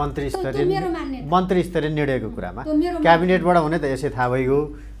लाग्छ। त्यो मन्त्री स्तरीय निर्णयको कुरामा क्याबिनेटबाट हुने त यसै थाहा भइगयो।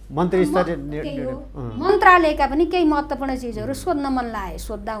 मन्त्री स्तरीय मन्त्रालयका पनि केही महत्त्वपूर्ण चिजहरू सोध्न मन लाए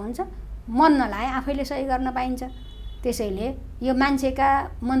सोद्धा हुन्छ, मन नलाए आफैले सही गर्न पाइन्छ। त्यसैले यो मान्छेका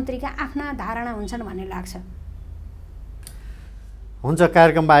मन्त्रीका आफ्ना धारणा हुन्छन् भन्ने लाग्छ। हुन्छ,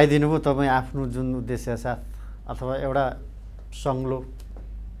 कार्यक्रममा आइदिनु भयो। तपाईँ आफ्नो जुन उद्देश्य साथ अथवा एउटा सङ्लो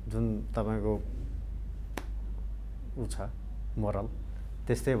जुन तपाईँको ऊ छ मोरल,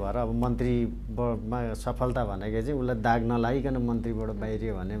 त्यस्तै भएर अब मन्त्रीमा सफलता भनेको चाहिँ उसलाई दाग नलागिकन मन्त्रीबाट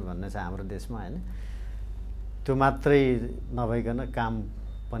बाहिरियो भन्ने छ हाम्रो देशमा होइन। त्यो मात्रै नभइकन काम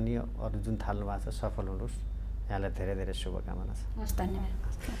पनि अरू जुन थाल्नु भएको छ सफल हुनुहोस्। यहाँलाई धेरै धेरै शुभकामना छ। हस्,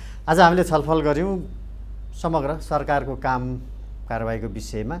 धन्यवाद। आज हामीले छलफल गऱ्यौँ समग्र सरकारको काम कारबाहीको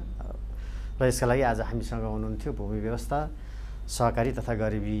विषयमा र यसका लागि आज हामीसँग हुनुहुन्थ्यो भूमि व्यवस्था, सहकारी तथा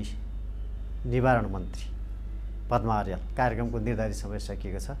गरिबी निवारण मन्त्री पद्मा आर्याल। कार्यक्रमको निर्धारित समय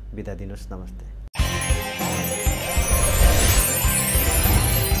सकिएको छ। बिदा दिनुहोस्। नमस्ते।